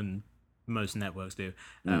stuff than most networks do.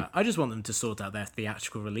 I just want them to sort out their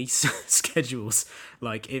theatrical release schedules.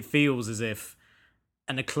 Like, it feels as if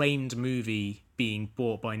an acclaimed movie being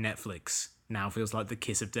bought by Netflix now feels like the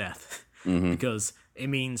kiss of death, because it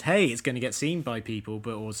means, hey, it's going to get seen by people,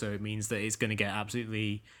 but also it means that it's going to get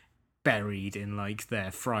absolutely buried in like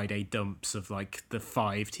their Friday dumps of like the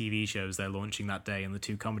 5 TV shows they're launching that day and the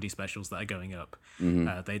 2 comedy specials that are going up.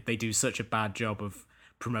 They do such a bad job of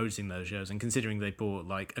promoting those shows, and considering they bought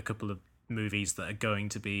like a couple of movies that are going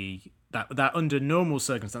to be that under normal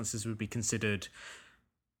circumstances would be considered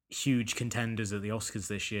huge contenders at the Oscars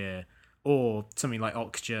this year, or something like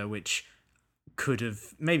Okja, which could have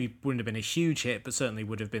maybe wouldn't have been a huge hit, but certainly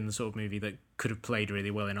would have been the sort of movie that could have played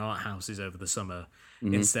really well in art houses over the summer.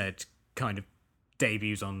 Instead kind of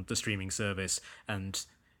debuts on the streaming service and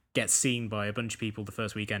gets seen by a bunch of people the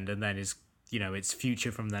first weekend, and then is, you know, its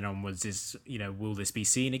future from then onwards is, you know, will this be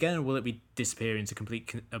seen again, or will it be disappear into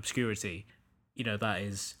complete obscurity? You know,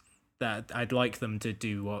 that I'd like them to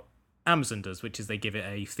do what Amazon does, which is they give it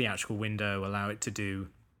a theatrical window,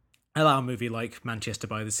 allow a movie like Manchester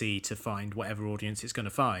by the Sea to find whatever audience it's going to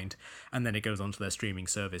find, and then it goes onto their streaming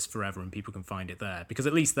service forever and people can find it there. Because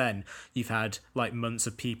at least then you've had like months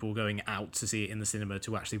of people going out to see it in the cinema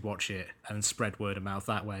to actually watch it and spread word of mouth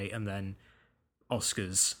that way, and then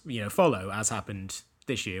Oscars, you know, follow, as happened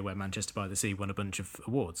this year where Manchester by the Sea won a bunch of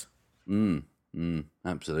awards.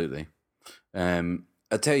 Absolutely.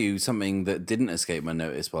 I'll tell you something that didn't escape my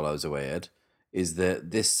notice while I was away, Ed, is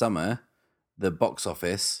that this summer, the box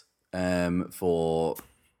office for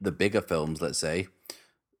the bigger films, let's say,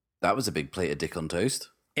 that was a big plate of dick on toast.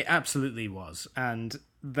 It absolutely was. And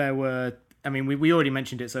there were I mean, we already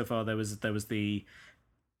mentioned it so far. There was the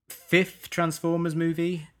fifth Transformers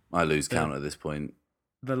movie. I lose count at this point.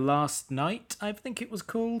 The Last Night, I think it was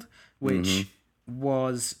called, which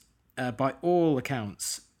was, by all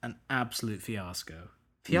accounts, an absolute fiasco.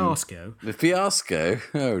 Fiasco? The fiasco?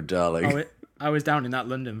 Oh, darling. I was down in that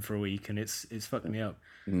London for a week, and it's fucked me up.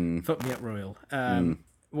 Fucked me up royal.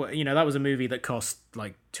 Well, you know, that was a movie that cost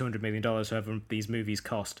like $200 million, however these movies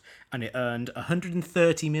cost, and it earned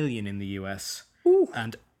 $130 million in the US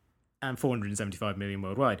and 475 million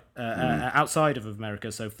worldwide. Outside of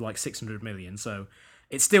America, so for like 600 million. So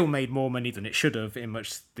it still made more money than it should have in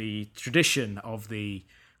much the tradition of the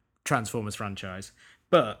Transformers franchise.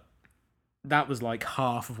 But that was like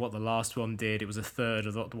half of what the last one did. It was a third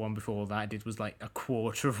of what the one before that did. Was like a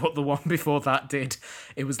quarter of what the one before that did.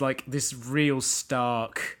 It was like this real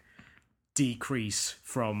stark decrease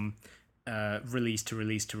from release to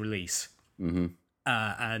release to release.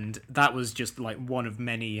 And that was just like one of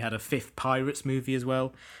many. You had a fifth Pirates movie as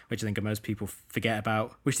well, which I think most people forget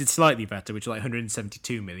about, which did slightly better, which was like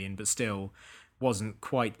 172 million, but still wasn't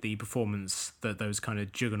quite the performance that those kind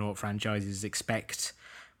of juggernaut franchises expect.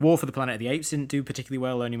 War for the Planet of the Apes didn't do particularly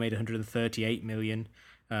well, only made 138 million,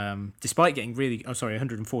 despite getting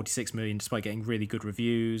 146 million, despite getting really good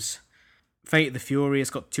reviews. Fate of the Furious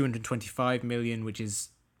got 225 million, which is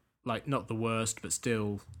like not the worst, but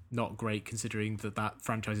still not great considering that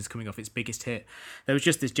franchise is coming off its biggest hit. There was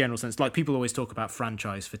just this general sense, like people always talk about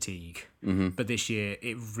franchise fatigue, but this year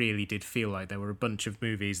it really did feel like there were a bunch of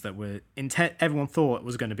movies that were everyone thought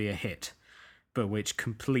was going to be a hit, but which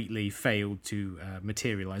completely failed to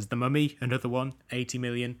materialize. The Mummy, another one, 80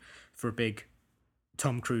 million for a big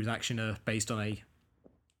Tom Cruise actioner based on a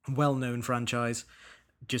well-known franchise,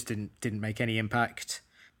 just didn't make any impact.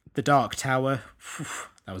 The Dark Tower,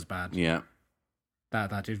 that was bad. Yeah.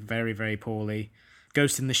 That did very, very poorly.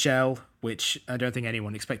 Ghost in the Shell, which I don't think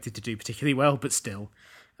anyone expected to do particularly well, but still,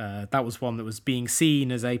 that was one that was being seen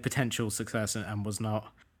as a potential success and was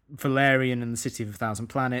not. Valerian and the City of a Thousand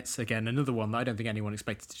Planets, again, another one that I don't think anyone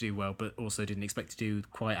expected to do well, but also didn't expect to do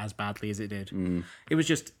quite as badly as it did. It was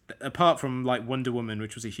just, apart from like Wonder Woman,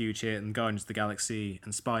 which was a huge hit, and Guardians of the Galaxy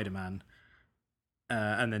and Spider-Man,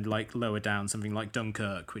 and then like lower down something like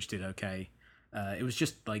Dunkirk, which did okay. It was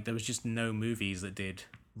just like there was just no movies that did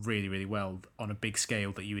really, really well on a big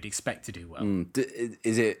scale that you would expect to do well.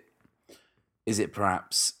 Is it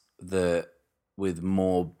perhaps that with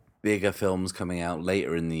more bigger films coming out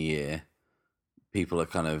later in the year, people are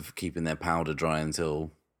kind of keeping their powder dry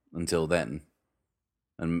until then,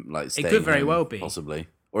 and like staying it could very home, well be possibly,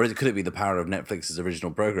 or could it be the power of Netflix's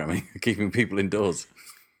original programming keeping people indoors?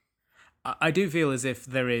 I do feel as if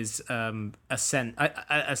there is a sense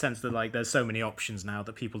that like there's so many options now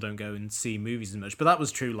that people don't go and see movies as much. But that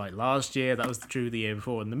was true like last year, that was true the year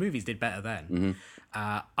before, and the movies did better then.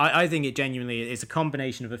 I think it genuinely is a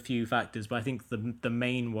combination of a few factors, but I think the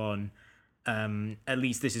main one, at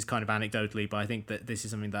least this is kind of anecdotally, but I think that this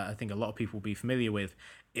is something that I think a lot of people will be familiar with,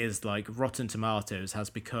 is like Rotten Tomatoes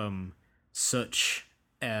has become such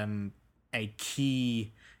a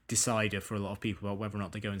key decider for a lot of people about whether or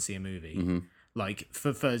not they go and see a movie. Like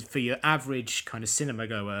for your average kind of cinema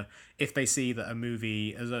goer, if they see that a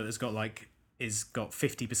movie has got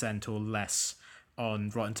 50% or less on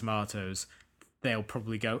Rotten Tomatoes, they'll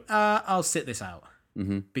probably go, I'll sit this out,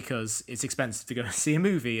 because it's expensive to go and see a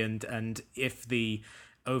movie, and if the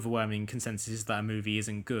overwhelming consensus is that a movie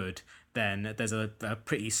isn't good, then there's a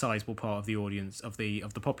pretty sizable part of the audience of the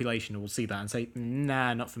population who will see that and say,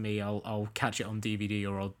 nah, not for me. I'll catch it on DVD,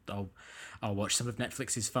 or I'll watch some of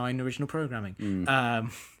Netflix's fine original programming.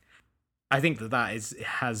 I think that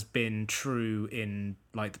has been true in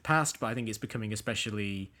like the past, but I think it's becoming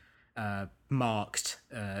especially marked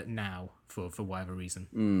now for whatever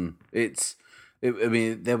reason. I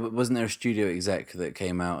mean, wasn't there a studio exec that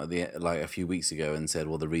came out at a few weeks ago and said,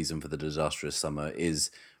 well, the reason for the disastrous summer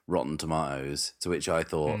is Rotten Tomatoes, to which I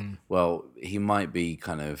thought, well, he might be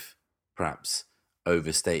kind of perhaps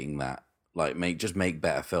overstating that. Like, make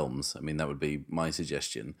better films. I mean, that would be my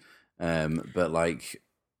suggestion. But like,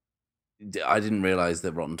 I didn't realize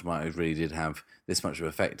that Rotten Tomatoes really did have this much of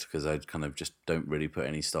effect, because I kind of just don't really put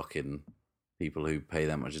any stock in people who pay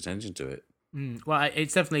that much attention to it. Well,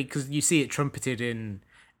 it's definitely because you see it trumpeted in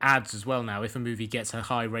ads as well now. If a movie gets a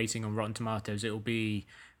high rating on Rotten Tomatoes, it will be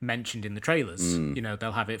mentioned in the trailers. You know,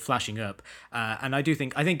 they'll have it flashing up. And I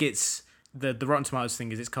think it's the Rotten Tomatoes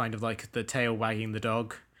thing is it's kind of like the tail wagging the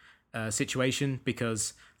dog situation,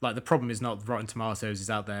 because like the problem is not Rotten Tomatoes is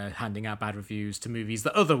out there handing out bad reviews to movies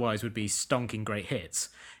that otherwise would be stonking great hits.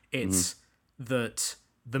 It's that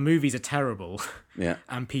the movies are terrible,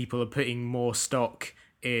 and people are putting more stock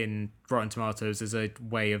in Rotten Tomatoes as a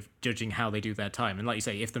way of judging how they do their time. And like you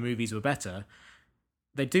say, if the movies were better,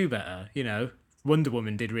 they do better. Wonder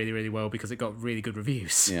Woman did really, really well because it got really good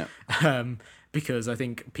reviews. Yeah. Because I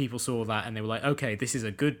think people saw that and they were like, okay, this is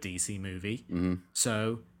a good DC movie. Mm-hmm.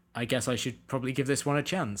 So I guess I should probably give this one a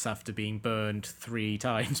chance after being burned 3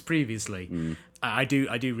 times previously. I do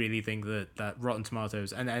really think that Rotten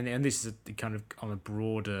Tomatoes, and this is kind of on a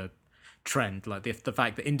broader trend, like the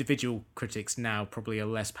fact that individual critics now probably are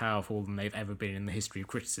less powerful than they've ever been in the history of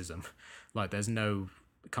criticism. Like there's no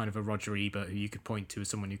kind of a Roger Ebert who you could point to as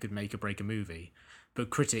someone who could make or break a movie,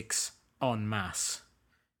 but critics en masse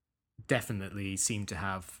definitely seem to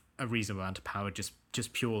have a reasonable amount of power just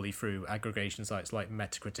purely through aggregation sites like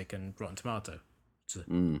Metacritic and Rotten Tomato. So,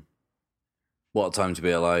 What a time to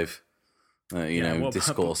be alive.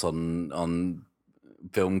 Discourse on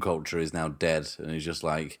film culture is now dead, and it's just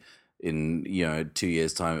like in 2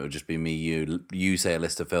 years' time it will just be me, you say a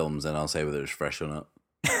list of films and I'll say whether it's fresh or not.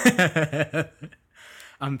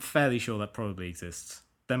 I'm fairly sure that probably exists.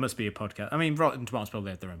 There must be a podcast. I mean, Rotten Tomatoes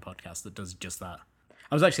probably have their own podcast that does just that.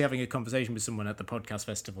 I was actually having a conversation with someone at the podcast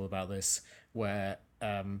festival about this, where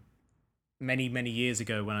many, many years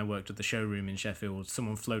ago when I worked at the showroom in Sheffield,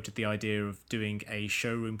 someone floated the idea of doing a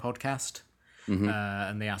showroom podcast.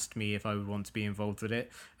 And they asked me if I would want to be involved with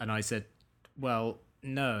it. And I said, well,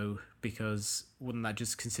 no, because wouldn't that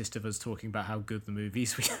just consist of us talking about how good the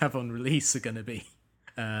movies we have on release are going to be?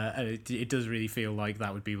 And it does really feel like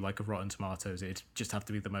that would be like a Rotten Tomatoes. It'd just have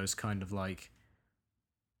to be the most kind of like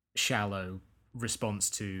shallow response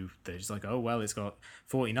to this. Like, oh, well, it's got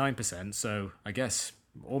 49%, so I guess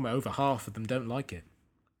almost over half of them don't like it.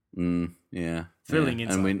 Yeah. Thrilling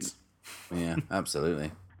insights. Yeah,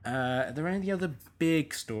 absolutely. Are there any other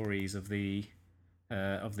big stories of the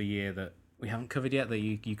year that we haven't covered yet that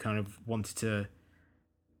you kind of wanted to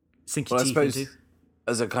sink your teeth into?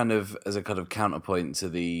 As a kind of counterpoint to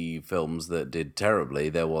the films that did terribly,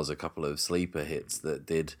 there was a couple of sleeper hits that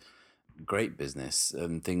did great business,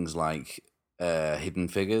 and things like Hidden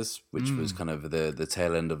Figures, which was kind of the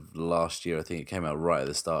tail end of last year. I think it came out right at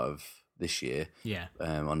the start of this year. Yeah.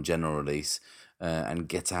 On general release, and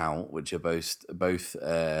Get Out, which are both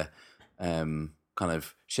kind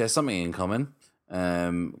of share something in common.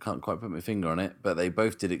 Can't quite put my finger on it, but they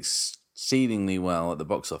both did exceedingly well at the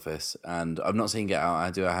box office. And I've not seen Get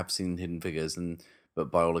Out. I have seen Hidden Figures,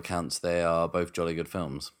 but by all accounts, they are both jolly good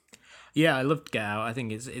films. Yeah, I loved Get Out. I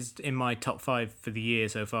think it's in my top 5 for the year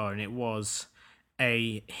so far, and it was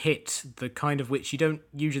a hit, the kind of which you don't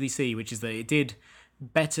usually see, which is that it did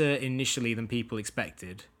better initially than people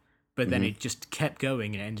expected, but then it just kept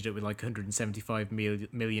going and it ended up with like 175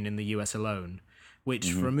 million in the US alone,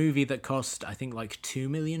 which for a movie that cost, I think, like $2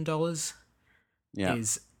 million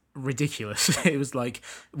is ridiculous. It was like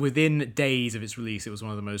within days of its release, it was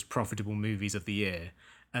one of the most profitable movies of the year,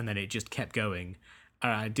 and then it just kept going.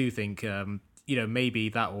 I do think, maybe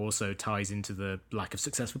that also ties into the lack of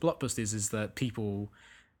success for blockbusters, is that people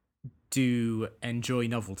do enjoy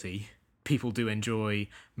novelty. People do enjoy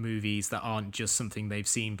movies that aren't just something they've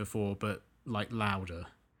seen before, but like louder.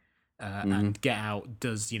 And Get Out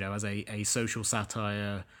does, as a social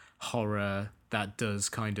satire horror that does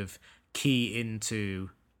kind of key into,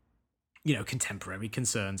 contemporary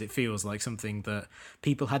concerns. It feels like something that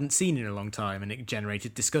people hadn't seen in a long time, and it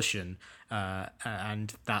generated discussion.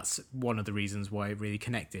 And that's one of the reasons why it really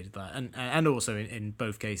connected. That, and also in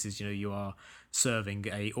both cases, you are serving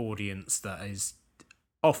a audience that is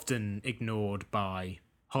often ignored by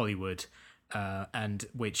Hollywood, and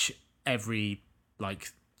which every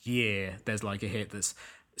year there's like a hit that's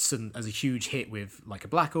as a huge hit with like a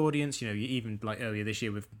black audience. Even like earlier this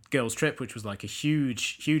year with Girls Trip, which was like a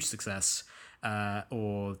huge success,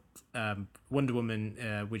 or Wonder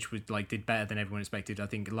Woman, which was did better than everyone expected. I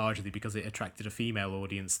think largely because it attracted a female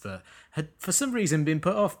audience that had for some reason been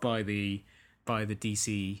put off by the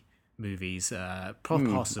DC movies.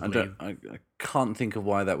 Possibly, I can't think of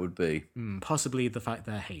why that would be. Possibly the fact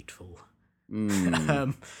they're hateful.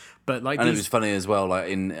 But it was funny as well.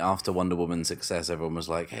 After Wonder Woman's success, everyone was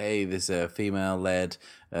like, "Hey, this female-led,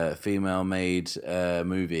 female-made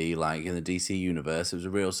movie in the DC universe. It was a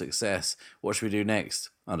real success. What should we do next?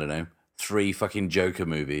 I don't know. 3 fucking Joker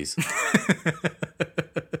movies."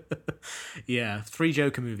 Yeah, 3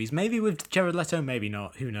 Joker movies. Maybe with Jared Leto, maybe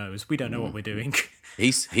not. Who knows? We don't know what we're doing.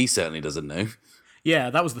 He certainly doesn't know. Yeah,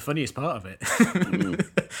 that was the funniest part of it.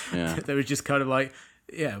 Yeah, they were just kind of like,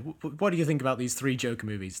 yeah, what do you think about these 3 Joker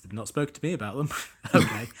movies? They've not spoken to me about them.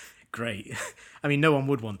 Okay, great. I mean, no one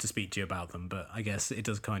would want to speak to you about them, but I guess it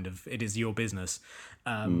is your business.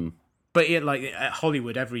 But it, like at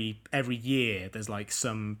Hollywood, every year there's like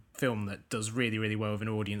some film that does really, really well with an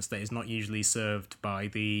audience that is not usually served by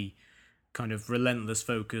the kind of relentless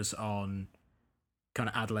focus on kind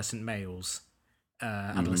of adolescent males,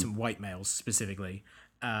 adolescent white males specifically,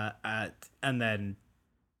 and then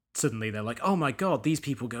suddenly they're like, oh my god, these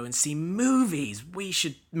people go and see movies. We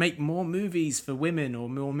should make more movies for women or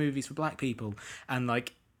more movies for black people. And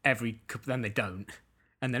like then they don't.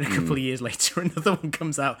 And then a couple of years later, another one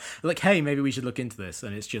comes out like, hey, maybe we should look into this.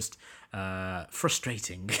 And it's just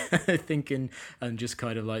frustrating, thinking, and just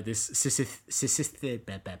kind of like this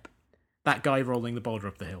that guy rolling the boulder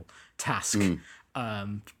up the hill task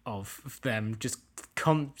of them just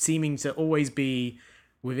seeming to always be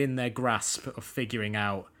within their grasp of figuring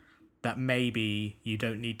out that maybe you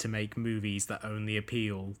don't need to make movies that only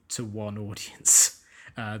appeal to one audience.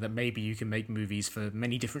 That maybe you can make movies for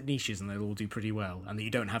many different niches and they'll all do pretty well. And that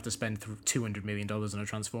you don't have to spend $200 million on a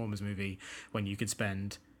Transformers movie when you could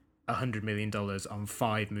spend $100 million on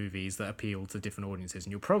 5 movies that appeal to different audiences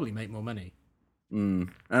and you'll probably make more money.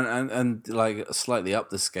 And like slightly up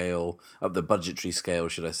the budgetary scale,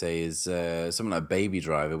 should I say, is something like Baby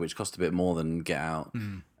Driver, which cost a bit more than Get Out.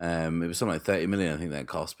 It was something like 30 million, I think that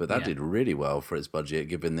cost, but that did really well for its budget,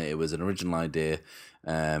 given that it was an original idea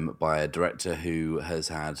by a director who has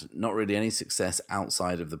had not really any success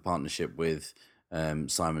outside of the partnership with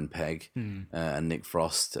Simon Pegg and Nick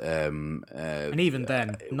Frost. And even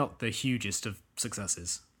then, not the hugest of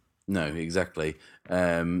successes. No, exactly.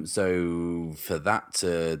 So for that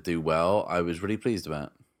to do well, I was really pleased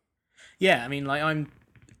about. Yeah, I mean, like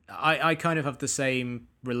I kind of have the same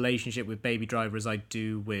relationship with Baby Driver as I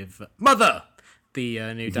do with Mother,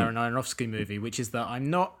 the new Darren Aronofsky movie, which is that I'm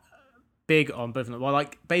not big on both of them. Well,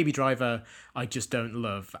 like Baby Driver, I just don't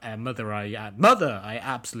love. Mother, I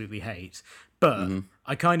absolutely hate. But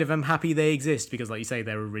I kind of am happy they exist because, like you say,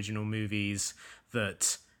 they're original movies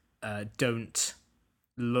that don't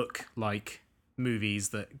look like movies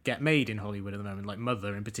that get made in Hollywood at the moment. Like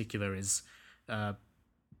Mother in particular is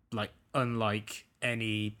like unlike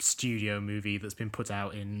any studio movie that's been put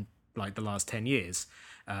out in like the last 10 years.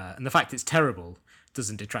 And the fact it's terrible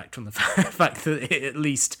doesn't detract from the fact that it at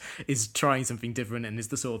least is trying something different and is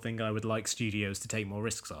the sort of thing I would like studios to take more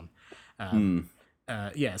risks on.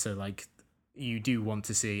 So like you do want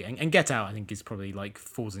to see, and Get Out I think is probably like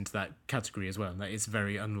falls into that category as well. That it's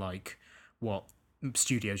very unlike what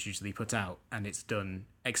studios usually put out, and it's done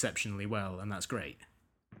exceptionally well, and that's great.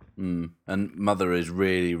 And Mother is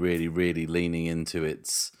really, really, really leaning into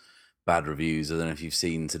its bad reviews. I don't know if you've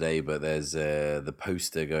seen today, but there's the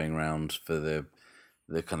poster going around for the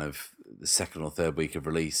kind of the second or third week of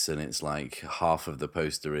release, and it's like half of the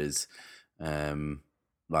poster is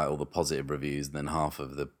like all the positive reviews, and then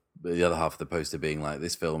the other half of the poster being like,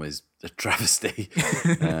 this film is a travesty,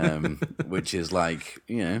 which is like,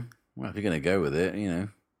 well, if you're going to go with it, if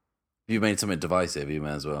you've made something divisive, you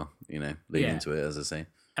may as well, lean into it, as I say.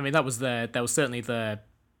 I mean, that was certainly the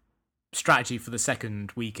strategy for the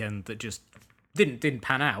second weekend that just didn't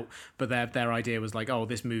pan out. But their idea was like, oh,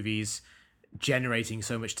 this movie's generating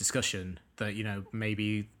so much discussion that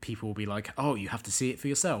maybe people will be like, oh, you have to see it for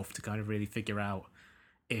yourself to kind of really figure out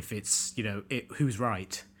if it's who's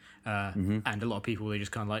right. And a lot of people were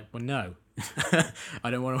just kind of like, well, no, I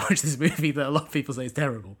don't want to watch this movie that a lot of people say is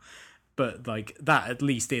terrible. But like that at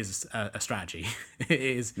least is a strategy. It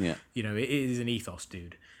is, it is an ethos,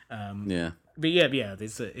 dude. But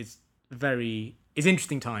it's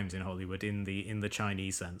interesting times in Hollywood in the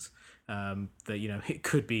Chinese sense. That it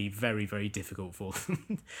could be very, very difficult for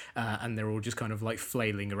them, and they're all just kind of like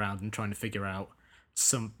flailing around and trying to figure out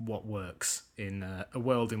what works in a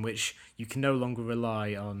world in which you can no longer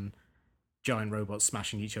rely on giant robots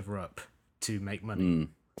smashing each other up to make money.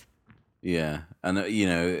 Yeah, and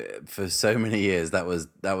for so many years that was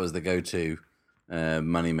the go-to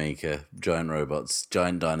moneymaker: giant robots,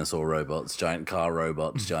 giant dinosaur robots, giant car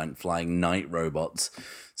robots, giant flying knight robots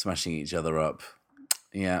smashing each other up.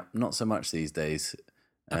 Yeah, not so much these days.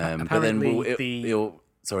 But then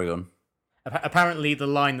sorry, go on. Apparently, the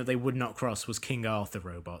line that they would not cross was King Arthur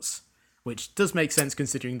robots, which does make sense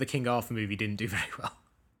considering the King Arthur movie didn't do very well.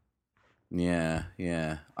 Yeah.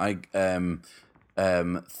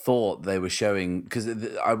 I thought they were showing, because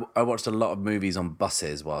I watched a lot of movies on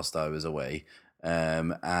buses whilst I was away,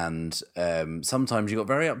 and sometimes you got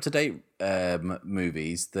very up to date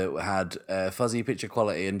movies that had fuzzy picture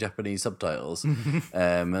quality and Japanese subtitles,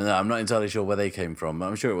 and I'm not entirely sure where they came from, but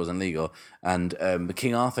I'm sure it wasn't legal. And the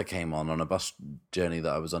King Arthur came on a bus journey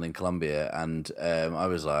that I was on in Colombia, and I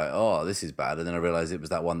was like, oh, this is bad. And then I realised it was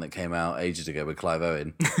that one that came out ages ago with Clive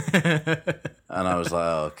Owen, and I was like,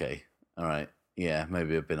 oh, okay, all right. Yeah,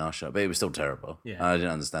 maybe a been our shot, but it was still terrible. Yeah. I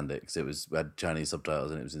didn't understand it because we had Chinese subtitles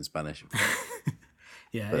and it was in Spanish.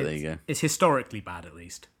 Yeah, but there you go. It's historically bad, at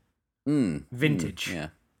least. Vintage. Yeah.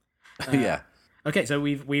 Yeah. Okay, so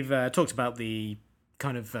we've talked about the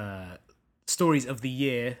kind of stories of the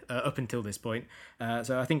year up until this point.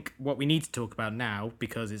 So I think what we need to talk about now,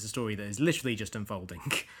 because it's a story that is literally just unfolding,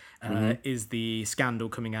 is the scandal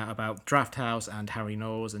coming out about Draft House and Harry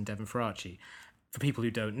Knowles and Devin Faraci. For people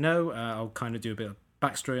who don't know, I'll kind of do a bit of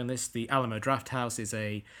backstory on this. The Alamo Draft House is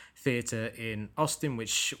a theatre in Austin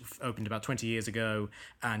which opened about 20 years ago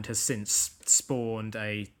and has since spawned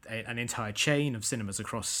an entire chain of cinemas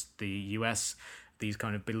across the US. These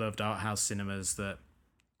kind of beloved art house cinemas that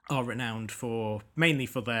are renowned mainly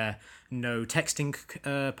for their no texting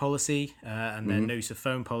policy and their no use of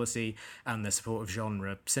phone policy and their support of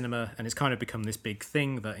genre cinema. And it's kind of become this big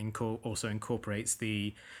thing that also incorporates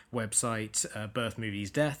the website Birth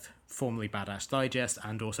Movies Death, formerly Badass Digest,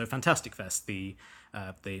 and also Fantastic Fest, the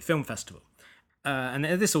film festival. And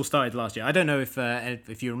this all started last year. I don't know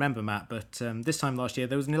if you remember, Matt, but this time last year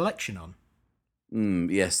there was an election on.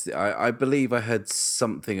 Yes, I believe I heard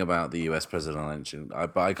something about the US presidential election,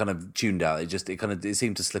 but I kind of tuned out. It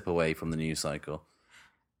seemed to slip away from the news cycle.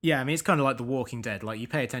 Yeah, I mean it's kind of like The Walking Dead. Like you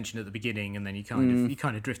pay attention at the beginning and then you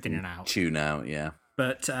kind of drift in and out. Tune out, yeah.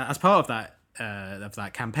 But as part of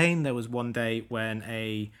that campaign, there was one day when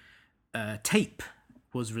a tape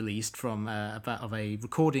was released from of a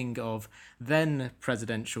recording of then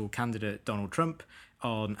presidential candidate Donald Trump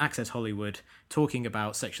on Access Hollywood talking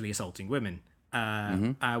about sexually assaulting women.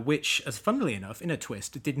 Which, as funnily enough, in a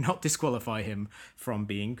twist, did not disqualify him from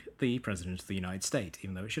being the president of the United States,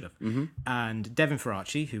 even though it should have. And Devin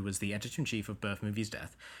Faraci, who was the editor-in-chief of Birth Movies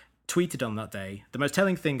Death, tweeted on that day, "The most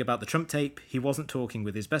telling thing about the Trump tape, he wasn't talking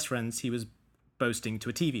with his best friends, he was boasting to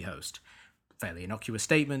a TV host." Fairly innocuous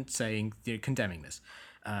statement saying, condemning this.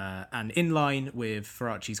 And in line with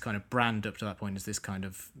Faraci's kind of brand up to that point as this kind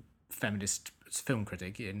of feminist film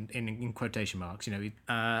critic in quotation marks,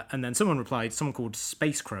 and then someone called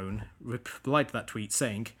Space Crone replied to that tweet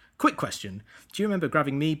saying, "Quick question, do you remember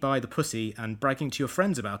grabbing me by the pussy and bragging to your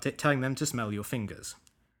friends about it, telling them to smell your fingers?"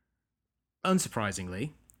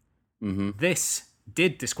 Unsurprisingly, this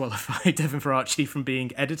did disqualify Devin Faraci from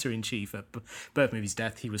being editor-in-chief at Birth Movies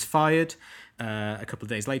Death. He was fired a couple of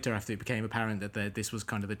days later after it became apparent that this was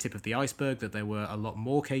kind of the tip of the iceberg, that there were a lot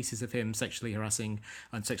more cases of him sexually harassing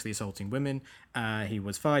and sexually assaulting women. He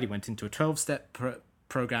was fired. He went into a 12-step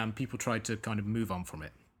program. People tried to kind of move on from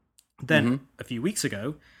it. Then, a few weeks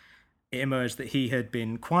ago, it emerged that he had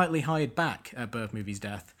been quietly hired back at Birth Movies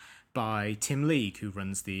Death by Tim League, who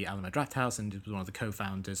runs the Alamo Draft House and was one of the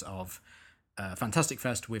co-founders of Fantastic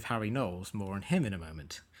Fest with Harry Knowles. More on him in a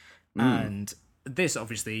moment. And this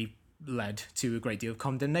obviously led to a great deal of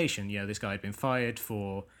condemnation. This guy had been fired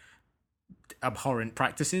for abhorrent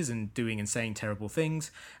practices and doing and saying terrible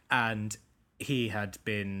things, and he had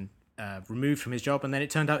been removed from his job. And then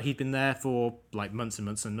it turned out he'd been there for like months and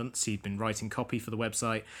months and months. He'd been writing copy for the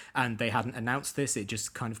website, and they hadn't announced this. It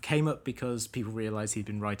just kind of came up because people realized he'd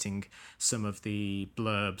been writing some of the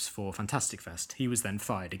blurbs for Fantastic Fest. He was then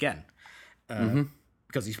fired again.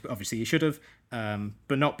 Because he should have,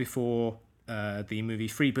 but not before the movie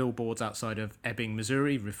Free Billboards Outside of Ebbing,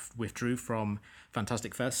 Missouri withdrew from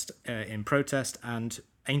Fantastic Fest in protest, and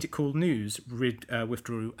Ain't It Cool News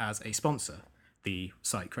withdrew as a sponsor, the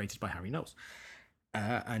site created by Harry Knowles.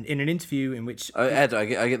 And in an interview in which... Ed, I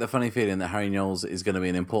get the funny feeling that Harry Knowles is going to be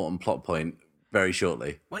an important plot point very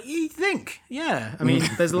shortly. What you think? Yeah. I mean,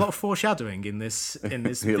 there's a lot of foreshadowing in this.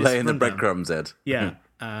 You're laying the breadcrumbs, Ed. Yeah.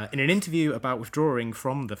 In an interview about withdrawing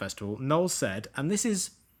from the festival, Knowles said, and this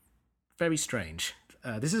is very strange.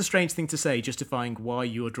 This is a strange thing to say, justifying why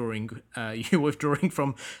you're withdrawing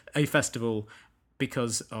from a festival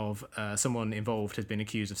because of someone involved has been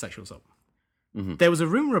accused of sexual assault. There was a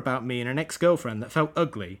rumor about me and an ex-girlfriend that felt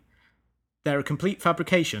ugly. They're a complete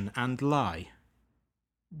fabrication and lie.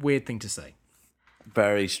 Weird thing to say.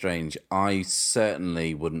 Very strange. I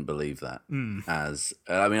certainly wouldn't believe that.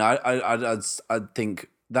 I'd think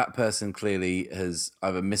that person clearly has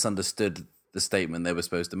either misunderstood the statement they were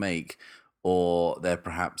supposed to make, or they're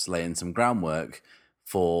perhaps laying some groundwork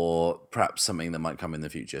for perhaps something that might come in the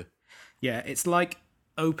future. Yeah, it's like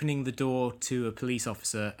opening the door to a police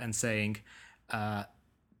officer and saying,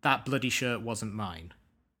 that bloody shirt wasn't mine.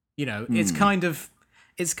 It's kind of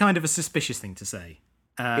a suspicious thing to say.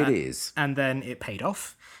 It is. And then it paid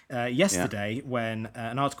off. Yesterday, when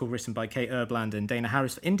an article written by Kate Erbland and Dana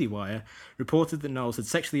Harris for IndieWire reported that Knowles had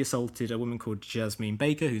sexually assaulted a woman called Jasmine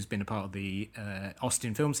Baker, who's been a part of the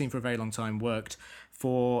Austin film scene for a very long time, worked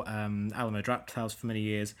for Alamo Drafthouse for many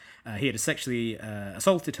years. He had sexually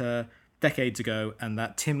assaulted her decades ago, and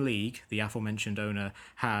that Tim League, the aforementioned owner,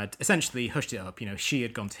 had essentially hushed it up. She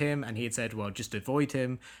had gone to him and he had said, well, just avoid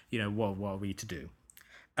him. What are we to do?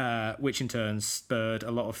 Which in turn spurred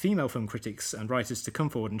a lot of female film critics and writers to come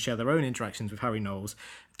forward and share their own interactions with Harry Knowles,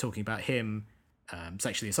 talking about him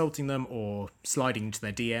sexually assaulting them or sliding into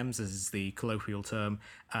their DMs, as is the colloquial term,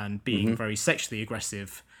 and being very sexually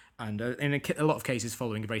aggressive, and in a lot of cases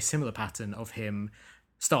following a very similar pattern of him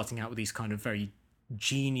starting out with these kind of very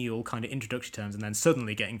genial kind of introductory terms and then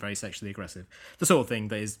suddenly getting very sexually aggressive. The sort of thing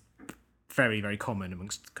that is very, very common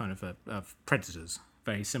amongst kind of predators.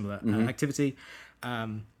 Very similar activity.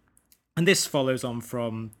 And this follows on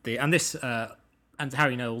from and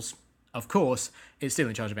Harry Knowles, of course, is still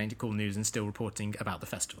in charge of Ain't It Cool News and still reporting about the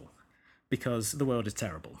festival because the world is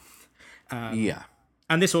terrible.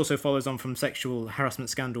 And this also follows on from sexual harassment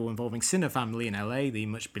scandal involving Sinner Family in LA, the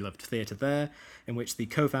much beloved theatre there, in which the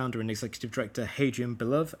co-founder and executive director Hadrian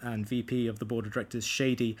Belove and VP of the board of directors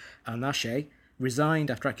Shady Al-Nashe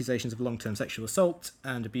resigned after accusations of long-term sexual assault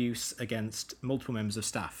and abuse against multiple members of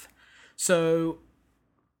staff. So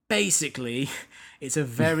basically, it's a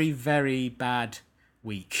very, very bad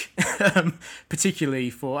week,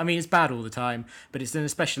 particularly it's bad all the time, but it's an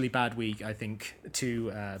especially bad week, I think,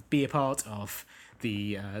 to be a part of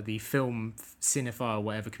the film cinephile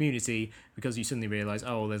whatever community, because you suddenly realise,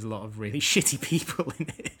 there's a lot of really shitty people in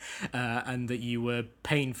it, and that you were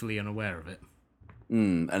painfully unaware of it.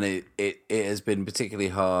 And it has been particularly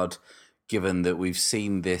hard given that we've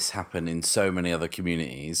seen this happen in so many other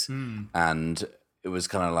communities, and it was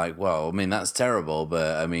kind of like, well, that's terrible,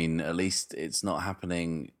 but at least it's not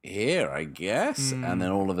happening here, I guess. And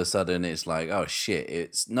then all of a sudden it's like, oh shit,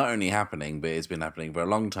 it's not only happening, but it's been happening for a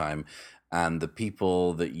long time. And the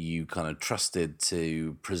people that you kind of trusted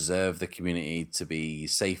to preserve the community to be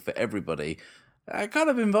safe for everybody are kind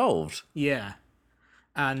of involved. Yeah.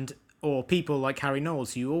 Or people like Harry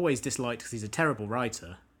Knowles, who you always disliked because he's a terrible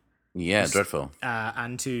writer. Yeah, dreadful.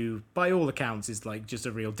 And who, by all accounts, is like just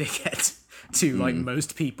a real dickhead to like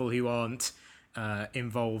most people who aren't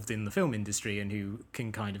involved in the film industry and who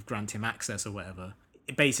can kind of grant him access or whatever.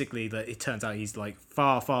 Basically, that it turns out he's like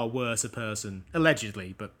far, far worse a person,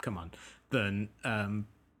 allegedly, but come on, than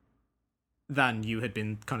you had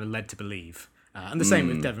been kind of led to believe. And the same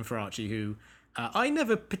with Devin Faraci, who I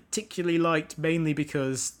never particularly liked, mainly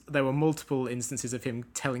because there were multiple instances of him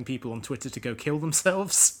telling people on Twitter to go kill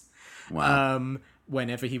themselves. Wow.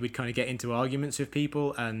 Whenever he would kind of get into arguments with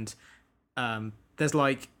people, and there's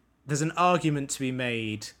an argument to be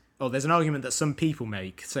made, or there's an argument that some people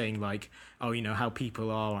make, saying like, how people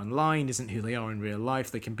are online isn't who they are in real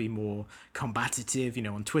life. They can be more combative.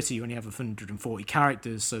 On Twitter you only have 140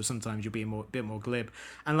 characters, so sometimes you'll be a bit more glib.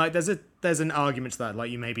 And like, there's an argument to that,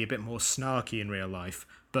 like you may be a bit more snarky in real life,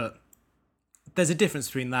 but there's a difference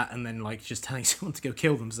between that and then like just telling someone to go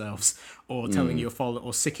kill themselves, or telling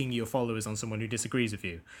or sicking your followers on someone who disagrees with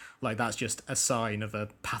you. Like, that's just a sign of a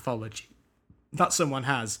pathology that someone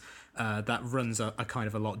has that runs a kind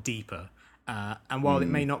of a lot deeper. And while it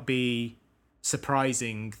may not be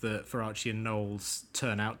surprising that Faraci and Knowles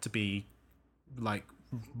turn out to be like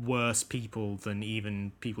worse people than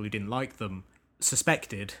even people who didn't like them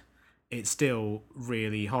suspected, it's still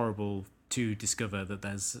really horrible to discover that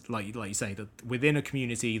there's, like you say, that within a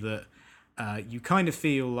community that you kind of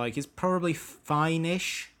feel like is probably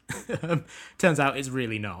fine-ish, turns out it's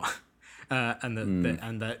really not. And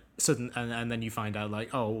then you find out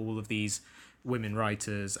like, all of these women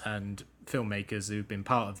writers and filmmakers who've been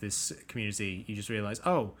part of this community, you just realize,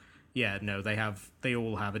 they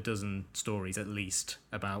all have a dozen stories at least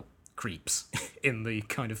about creeps in the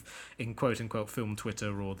kind of, in quote unquote, film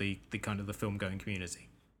Twitter, or the kind of the film going community.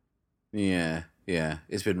 Yeah,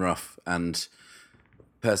 it's been rough. And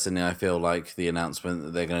personally, I feel like the announcement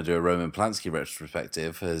that they're going to do a Roman Polanski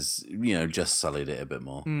retrospective has, just sullied it a bit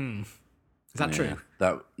more. Is that true?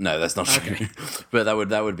 No, that's not true. But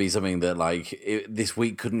that would be something that like this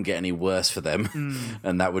week couldn't get any worse for them,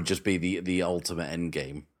 and that would just be the ultimate end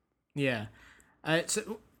game. Yeah, I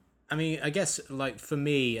guess like for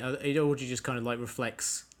me, it already just kind of like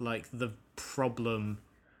reflects like the problem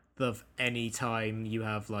of any time you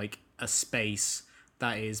have like a space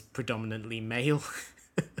that is predominantly male.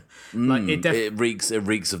 Like it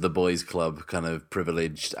reeks of the boys' club kind of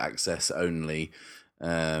privileged access only.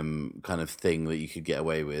 Kind of thing that you could get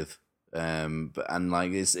away with, and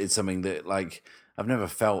like it's something that like I've never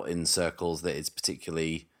felt in circles that it's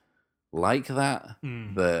particularly like that.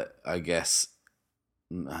 But I guess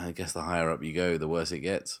the higher up you go, the worse it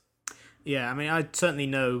gets. Yeah, I mean, I certainly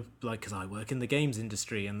know, like, because I work in the games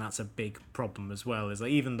industry, and that's a big problem as well. Is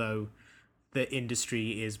like, even though the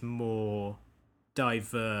industry is more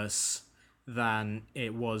diverse than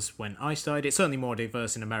it was when I started, it's certainly more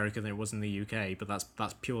diverse in America than it was in the UK. But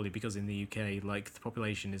that's purely because in the UK, like, the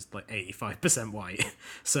population is like 85% white,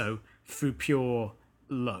 so through pure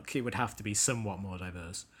luck, it would have to be somewhat more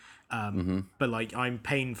diverse. But like, I'm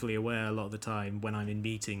painfully aware a lot of the time when I'm in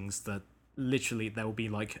meetings that literally there will be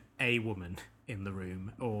like a woman in the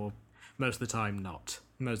room, or most of the time not.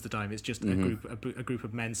 Most of the time it's just a group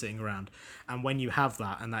of men sitting around. And when you have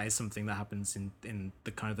that, and that is something that happens in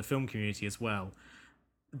the kind of the film community as well,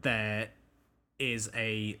 there is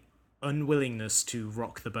a unwillingness to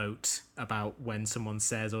rock the boat about when someone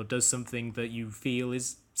says or does something that you feel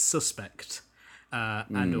is suspect.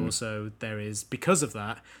 And also there is, because of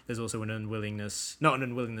that, there's also an unwillingness, not an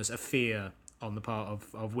unwillingness, a fear on the part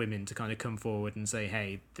of women to kind of come forward and say,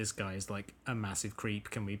 hey, this guy is like a massive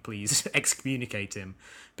creep, can we please excommunicate him?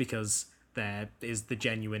 Because there is the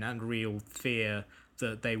genuine and real fear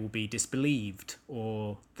that they will be disbelieved,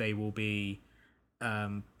 or they will be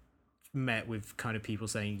met with kind of people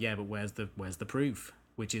saying, yeah, but where's the proof?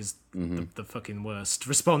 Which is the fucking worst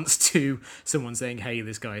response to someone saying, hey,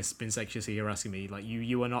 this guy's been sexually harassing me. Like,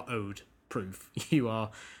 you are not owed proof.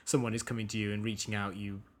 Someone is coming to you and reaching out,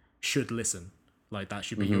 you should listen. Like, that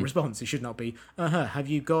should be your response. It should not be, have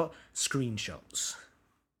you got screenshots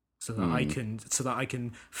so that I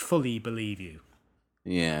can fully believe you.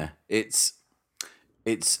 Yeah, it's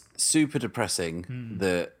super depressing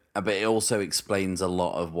that, but it also explains a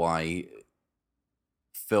lot of why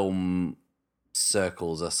film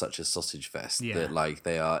circles are such a sausage fest. Yeah. That, like,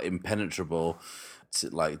 they are impenetrable to,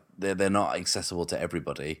 like, they're not accessible to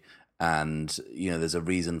everybody. And, there's a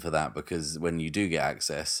reason for that, because when you do get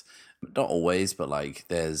access, not always, but like,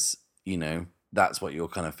 there's, that's what you're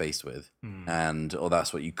kind of faced with, or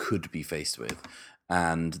that's what you could be faced with.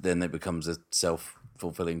 And then it becomes a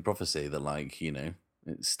self-fulfilling prophecy that, like, it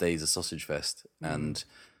stays a sausage fest. And,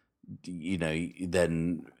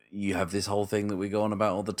 then you have this whole thing that we go on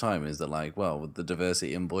about all the time, is that, like, well, the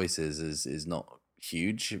diversity in voices is not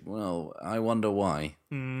huge. Well, I wonder why.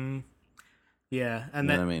 Yeah, and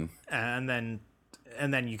then, what I mean? And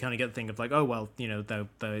then you kind of get the thing of like, oh well,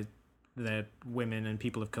 the women and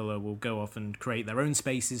people of color will go off and create their own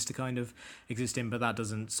spaces to kind of exist in, but that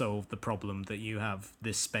doesn't solve the problem that you have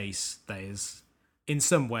this space that is in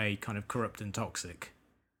some way kind of corrupt and toxic,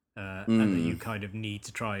 and that you kind of need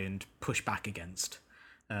to try and push back against.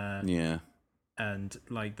 And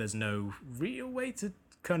like, there's no real way to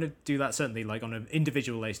kind of do that. Certainly, like, on an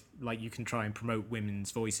individual, like, you can try and promote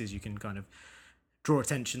women's voices. You can kind of draw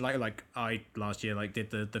attention, like I last year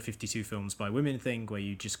did the 52 films by women thing, where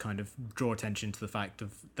you just kind of draw attention to the fact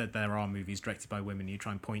of that there are movies directed by women. You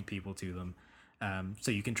try and point people to them,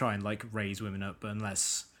 so you can try and like raise women up. But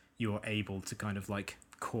unless you're able to kind of like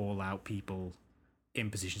call out people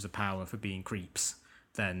in positions of power for being creeps,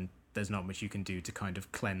 then there's not much you can do to kind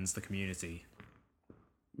of cleanse the community.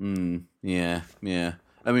 Yeah.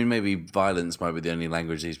 I mean, maybe violence might be the only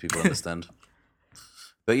language these people understand.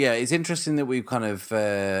 But yeah, it's interesting that we've kind of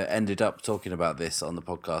ended up talking about this on the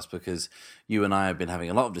podcast, because you and I have been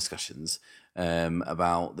having a lot of discussions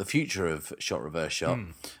about the future of Shot Reverse Shot.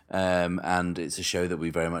 And it's a show that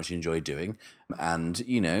we very much enjoy doing. And,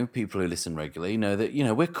 people who listen regularly know that,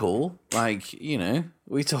 we're cool. Like,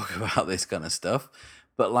 we talk about this kind of stuff.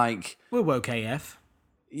 But like, we're woke AF.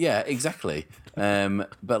 Yeah, exactly.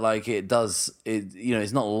 But like,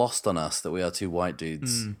 it's not lost on us that we are two white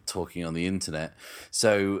dudes talking on the internet.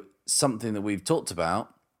 So something that we've talked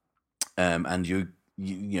about, and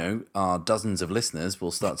our dozens of listeners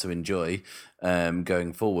will start to enjoy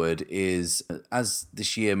going forward, is as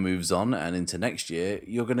this year moves on and into next year,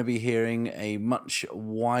 you're going to be hearing a much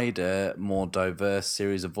wider, more diverse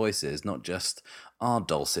series of voices, not just our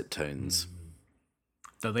dulcet tones.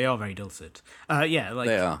 Though they are very dulcet. They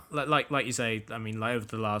are. Like you say, I mean, like over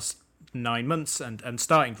the last 9 months and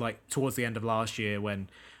starting like towards the end of last year, when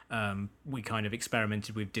we kind of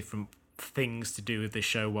experimented with different things to do with this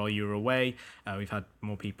show while you were away. We've had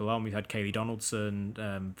more people on. We've had Kaylee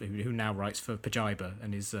Donaldson, who now writes for Pajiba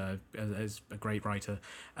and is a great writer,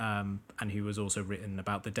 and who has also written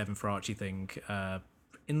about the Devon Faraci thing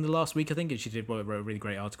in the last week, I think, and she wrote a really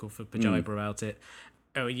great article for Pajiba about it.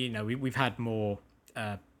 We've had more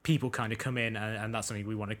people kind of come in, and that's something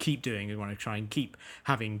we want to keep doing. We want to try and keep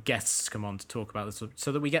having guests come on to talk about this,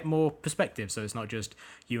 so that we get more perspective. So it's not just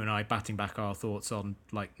you and I batting back our thoughts on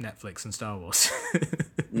like Netflix and Star Wars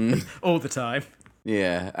all the time.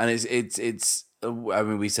 Yeah, and it's. I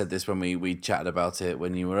mean, we said this when we chatted about it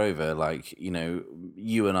when you were over. Like, you know,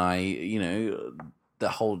 you and I, you know, the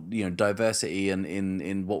whole, you know, diversity and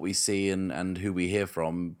in what we see and who we hear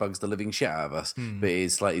from bugs the living shit out of us. But it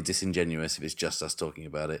is slightly disingenuous if it's just us talking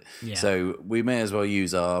about it. Yeah. So we may as well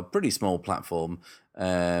use our pretty small platform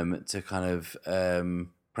to kind of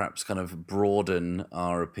perhaps kind of broaden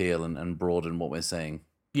our appeal and broaden what we're saying.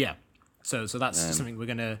 Yeah. So that's something we're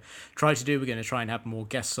going to try to do. We're going to try and have more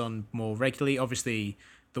guests on more regularly. Obviously,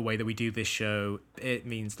 the way that we do this show, it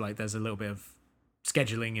means like there's a little bit of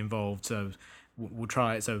scheduling involved. So we'll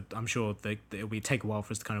try it. So I'm sure that it'll take a while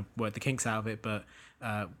for us to kind of work the kinks out of it, but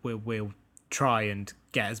we'll try and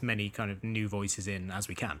get as many kind of new voices in as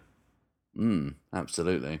we can.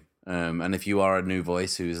 Absolutely. And if you are a new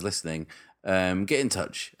voice who is listening, get in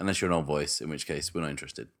touch. Unless you're an old voice, in which case we're not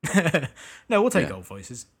interested. No, we'll take old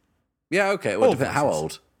voices. Yeah, okay. Well, how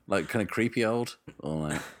old? Like kind of creepy old,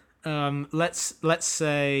 or like? Let's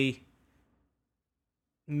say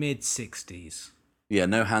mid-60s. Yeah,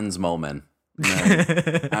 no Hans Moleman. No,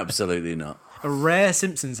 absolutely not. A rare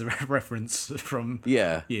Simpsons reference from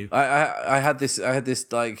you. I had this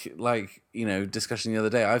like you know discussion the other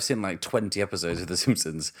day. I've seen like 20 episodes of The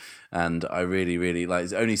Simpsons, and I really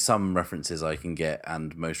like. Only some references I can get,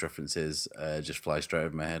 and most references just fly straight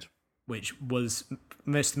over my head. Which must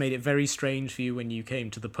have made it very strange for you when you came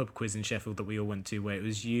to the pub quiz in Sheffield that we all went to, where it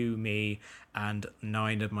was you, me, and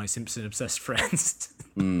 9 of my Simpson-obsessed friends.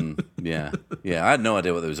 Yeah. I had no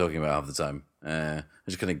idea what they were talking about half the time. I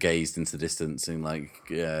just kind of gazed into the distance and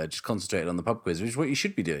just concentrated on the pub quiz, which is what you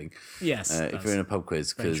should be doing. Yes, if you're in a pub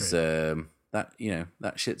quiz, because that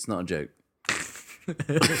shit's not a joke.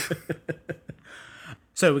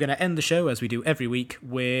 So we're going to end the show, as we do every week,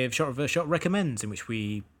 with Shot Reverse Shot Recommends, in which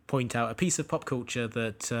we point out a piece of pop culture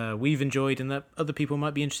that we've enjoyed and that other people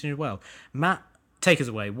might be interested in as well. Matt, take us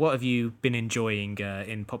away. What have you been enjoying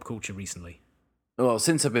in pop culture recently? Well,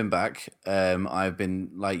 since I've been back, I've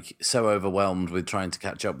been like so overwhelmed with trying to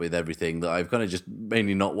catch up with everything that I've kind of just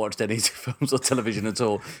mainly not watched any films or television at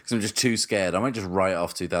all because I'm just too scared. I might just write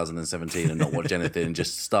off 2017 and not watch anything and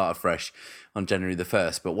just start afresh on January the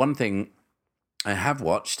 1st. But one thing I have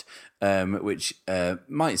watched, which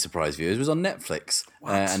might surprise viewers, was on Netflix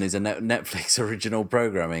and is a Netflix original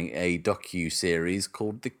programming, a docu-series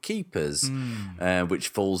called The Keepers, which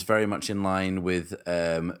falls very much in line with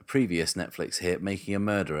previous Netflix hit, Making a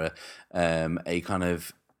Murderer, a kind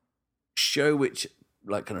of show which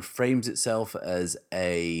like kind of frames itself as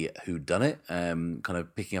a whodunit, kind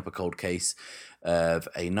of picking up a cold case of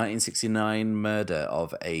a 1969 murder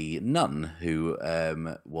of a nun who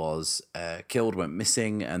was killed, went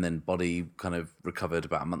missing, and then body kind of recovered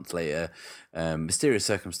about a month later. Mysterious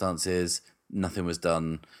circumstances, nothing was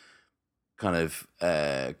done. Kind of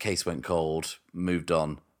case went cold, moved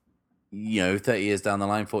on. 30 years down the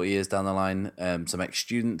line, 40 years down the line, some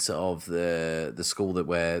ex-students of the school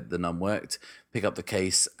where the nun worked pick up the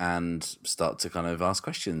case and start to kind of ask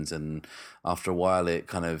questions. And after a while, it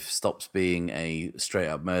kind of stops being a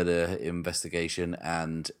straight-up murder investigation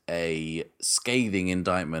and a scathing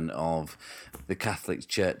indictment of the Catholic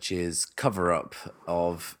Church's cover-up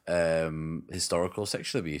of historical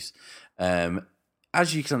sexual abuse.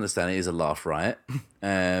 As you can understand, it is a laugh riot,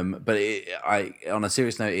 but on a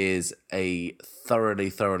serious note, it is a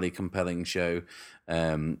thoroughly compelling show,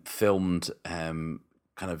 filmed kind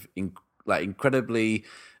of incredibly.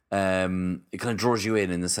 It kind of draws you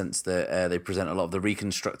in the sense that they present a lot of the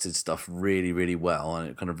reconstructed stuff really well,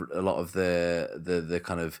 and it kind of a lot of the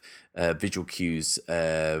kind of visual cues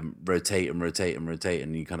rotate,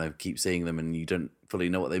 and you kind of keep seeing them, and you don't fully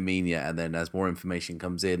know what they mean yet, and then as more information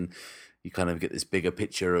comes in, you kind of get this bigger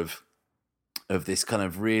picture of this kind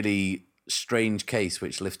of really strange case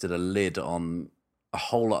which lifted a lid on a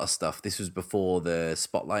whole lot of stuff. This was before the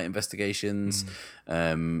Spotlight investigations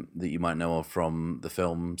that you might know of from the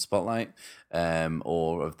film Spotlight,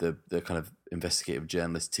 or of the kind of investigative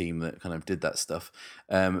journalist team that kind of did that stuff.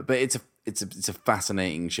 But it's a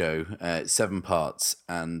fascinating show. It's 7 parts,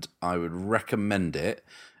 and I would recommend it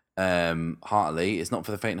heartily. It's not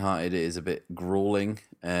for the faint-hearted. It is a bit grueling,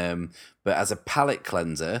 but as a palate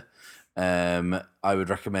cleanser, I would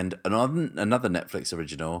recommend another Netflix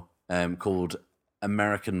original called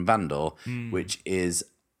American Vandal, which is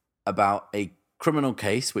about a criminal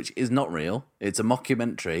case which is not real. It's a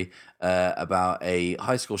mockumentary about a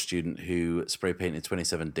high school student who spray painted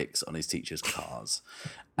 27 dicks on his teacher's cars.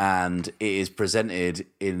 and it is presented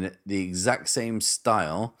in the exact same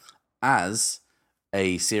style as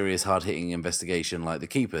a serious, hard-hitting investigation like The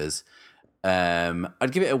Keepers.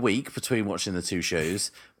 I'd give it a week between watching the two shows,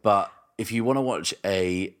 but if you want to watch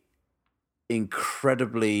a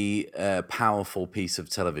incredibly powerful piece of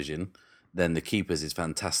television, then The Keepers is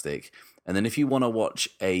fantastic. And then if you want to watch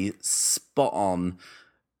a spot-on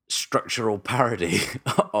structural parody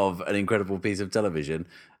of an incredible piece of television,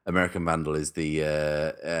 American Vandal is the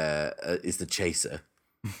chaser.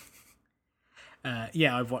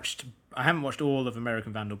 Yeah, I haven't watched all of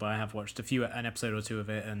American Vandal, but I have watched an episode or two of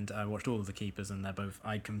it, and I watched all of The Keepers, and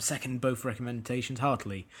I can second both recommendations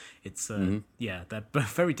heartily. It's they're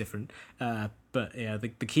both very different, but yeah, the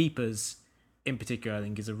Keepers in particular, I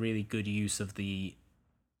think, is a really good use of the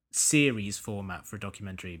series format for a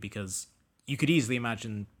documentary, because you could easily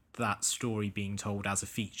imagine that story being told as a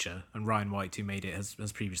feature, and Ryan White, who made it, has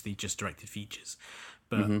previously just directed features,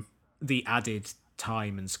 but the added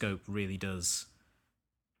time and scope really does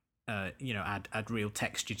add real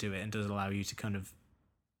texture to it, and does allow you to kind of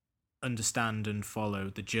understand and follow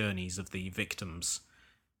the journeys of the victims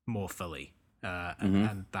more fully,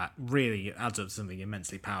 and that really adds up to something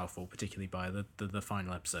immensely powerful, particularly by the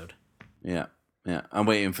final episode. Yeah, I'm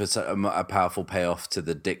waiting for a powerful payoff to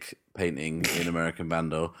the dick painting in American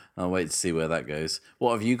Vandal. I'll wait to see where that goes.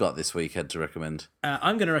 What have you got this week, Ed, to recommend?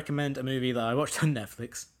 I'm going to recommend a movie that I watched on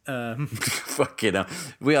Netflix. Fucking hell.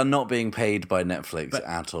 We are not being paid by Netflix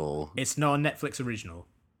at all. It's not a Netflix original.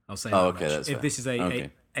 I'll say that much. That's fair. This is a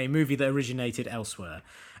movie that originated elsewhere.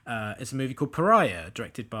 It's a movie called Pariah,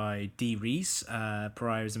 directed by Dee Rees.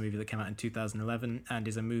 Pariah is a movie that came out in 2011 and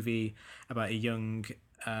is a movie about a young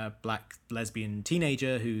black lesbian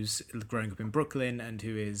teenager who's growing up in Brooklyn and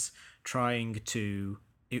who is basically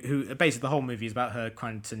the whole movie is about her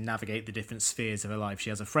trying to navigate the different spheres of her life.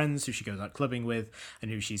 She has her friends who she goes out clubbing with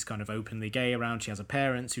and who she's kind of openly gay around. She has her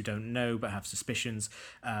parents who don't know but have suspicions.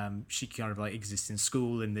 She kind of like exists in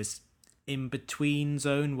school in this in-between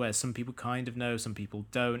zone where some people kind of know, some people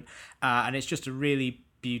don't. And it's just a really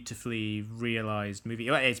beautifully realized movie.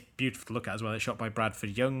 It's beautiful to look at as well. It's shot by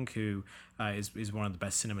Bradford Young, who is one of the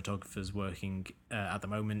best cinematographers working at the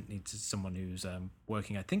moment. He's someone who's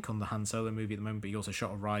working, I think, on the Han Solo movie at the moment, but he also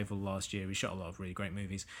shot Arrival last year. He shot a lot of really great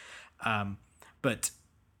movies. But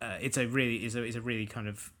it's a really kind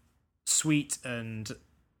of sweet and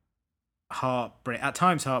at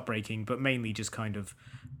times heartbreaking, but mainly just kind of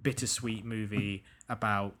bittersweet movie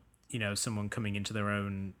about someone coming into their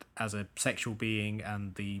own as a sexual being,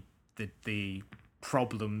 and the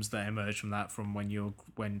problems that emerge from that, from when your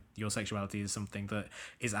sexuality is something that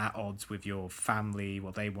is at odds with your family,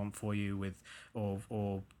 what they want for you,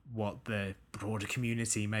 or what the broader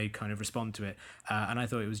community may kind of respond to it. And I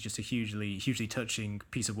thought it was just a hugely touching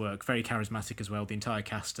piece of work, very charismatic as well. The entire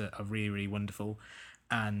cast are really, really wonderful,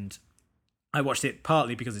 and I watched it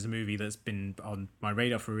partly because it's a movie that's been on my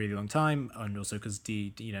radar for a really long time, and also because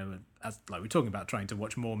as like we're talking about, trying to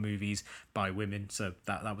watch more movies by women, so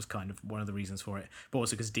that was kind of one of the reasons for it. But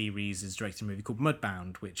also because Dee Rees is directing a movie called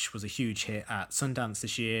Mudbound, which was a huge hit at Sundance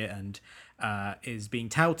this year and is being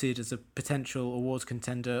touted as a potential awards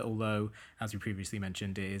contender. Although, as we previously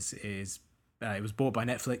mentioned, it was bought by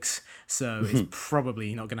Netflix, so it's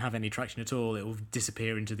probably not going to have any traction at all. It will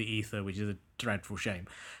disappear into the ether, which is a dreadful shame.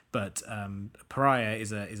 But Pariah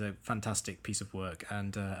is a fantastic piece of work,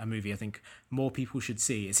 and a movie I think more people should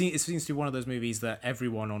see. It seems to be one of those movies that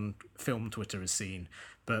everyone on film Twitter has seen,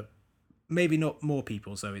 but maybe not more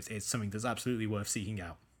people. So it's something that's absolutely worth seeking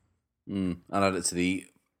out. I'll add it to the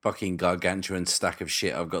fucking gargantuan stack of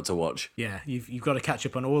shit I've got to watch. Yeah, you've got to catch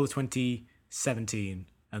up on all of 2017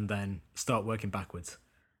 and then start working backwards.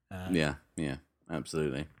 Yeah,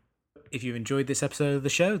 absolutely. If you've enjoyed this episode of the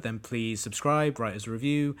show, then please subscribe, write us a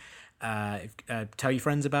review, tell your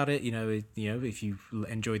friends about it. If you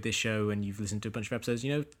enjoyed this show and you've listened to a bunch of episodes,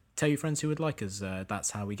 tell your friends who would like us.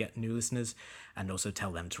 That's how we get new listeners, and also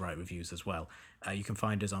tell them to write reviews as well. You can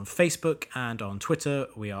find us on Facebook and on Twitter.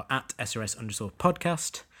 We are at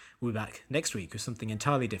SRS_podcast. We'll be back next week with something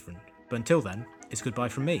entirely different. But until then, it's goodbye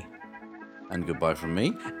from me. And goodbye from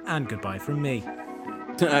me. And goodbye from me.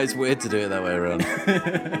 It's weird to do it that way around.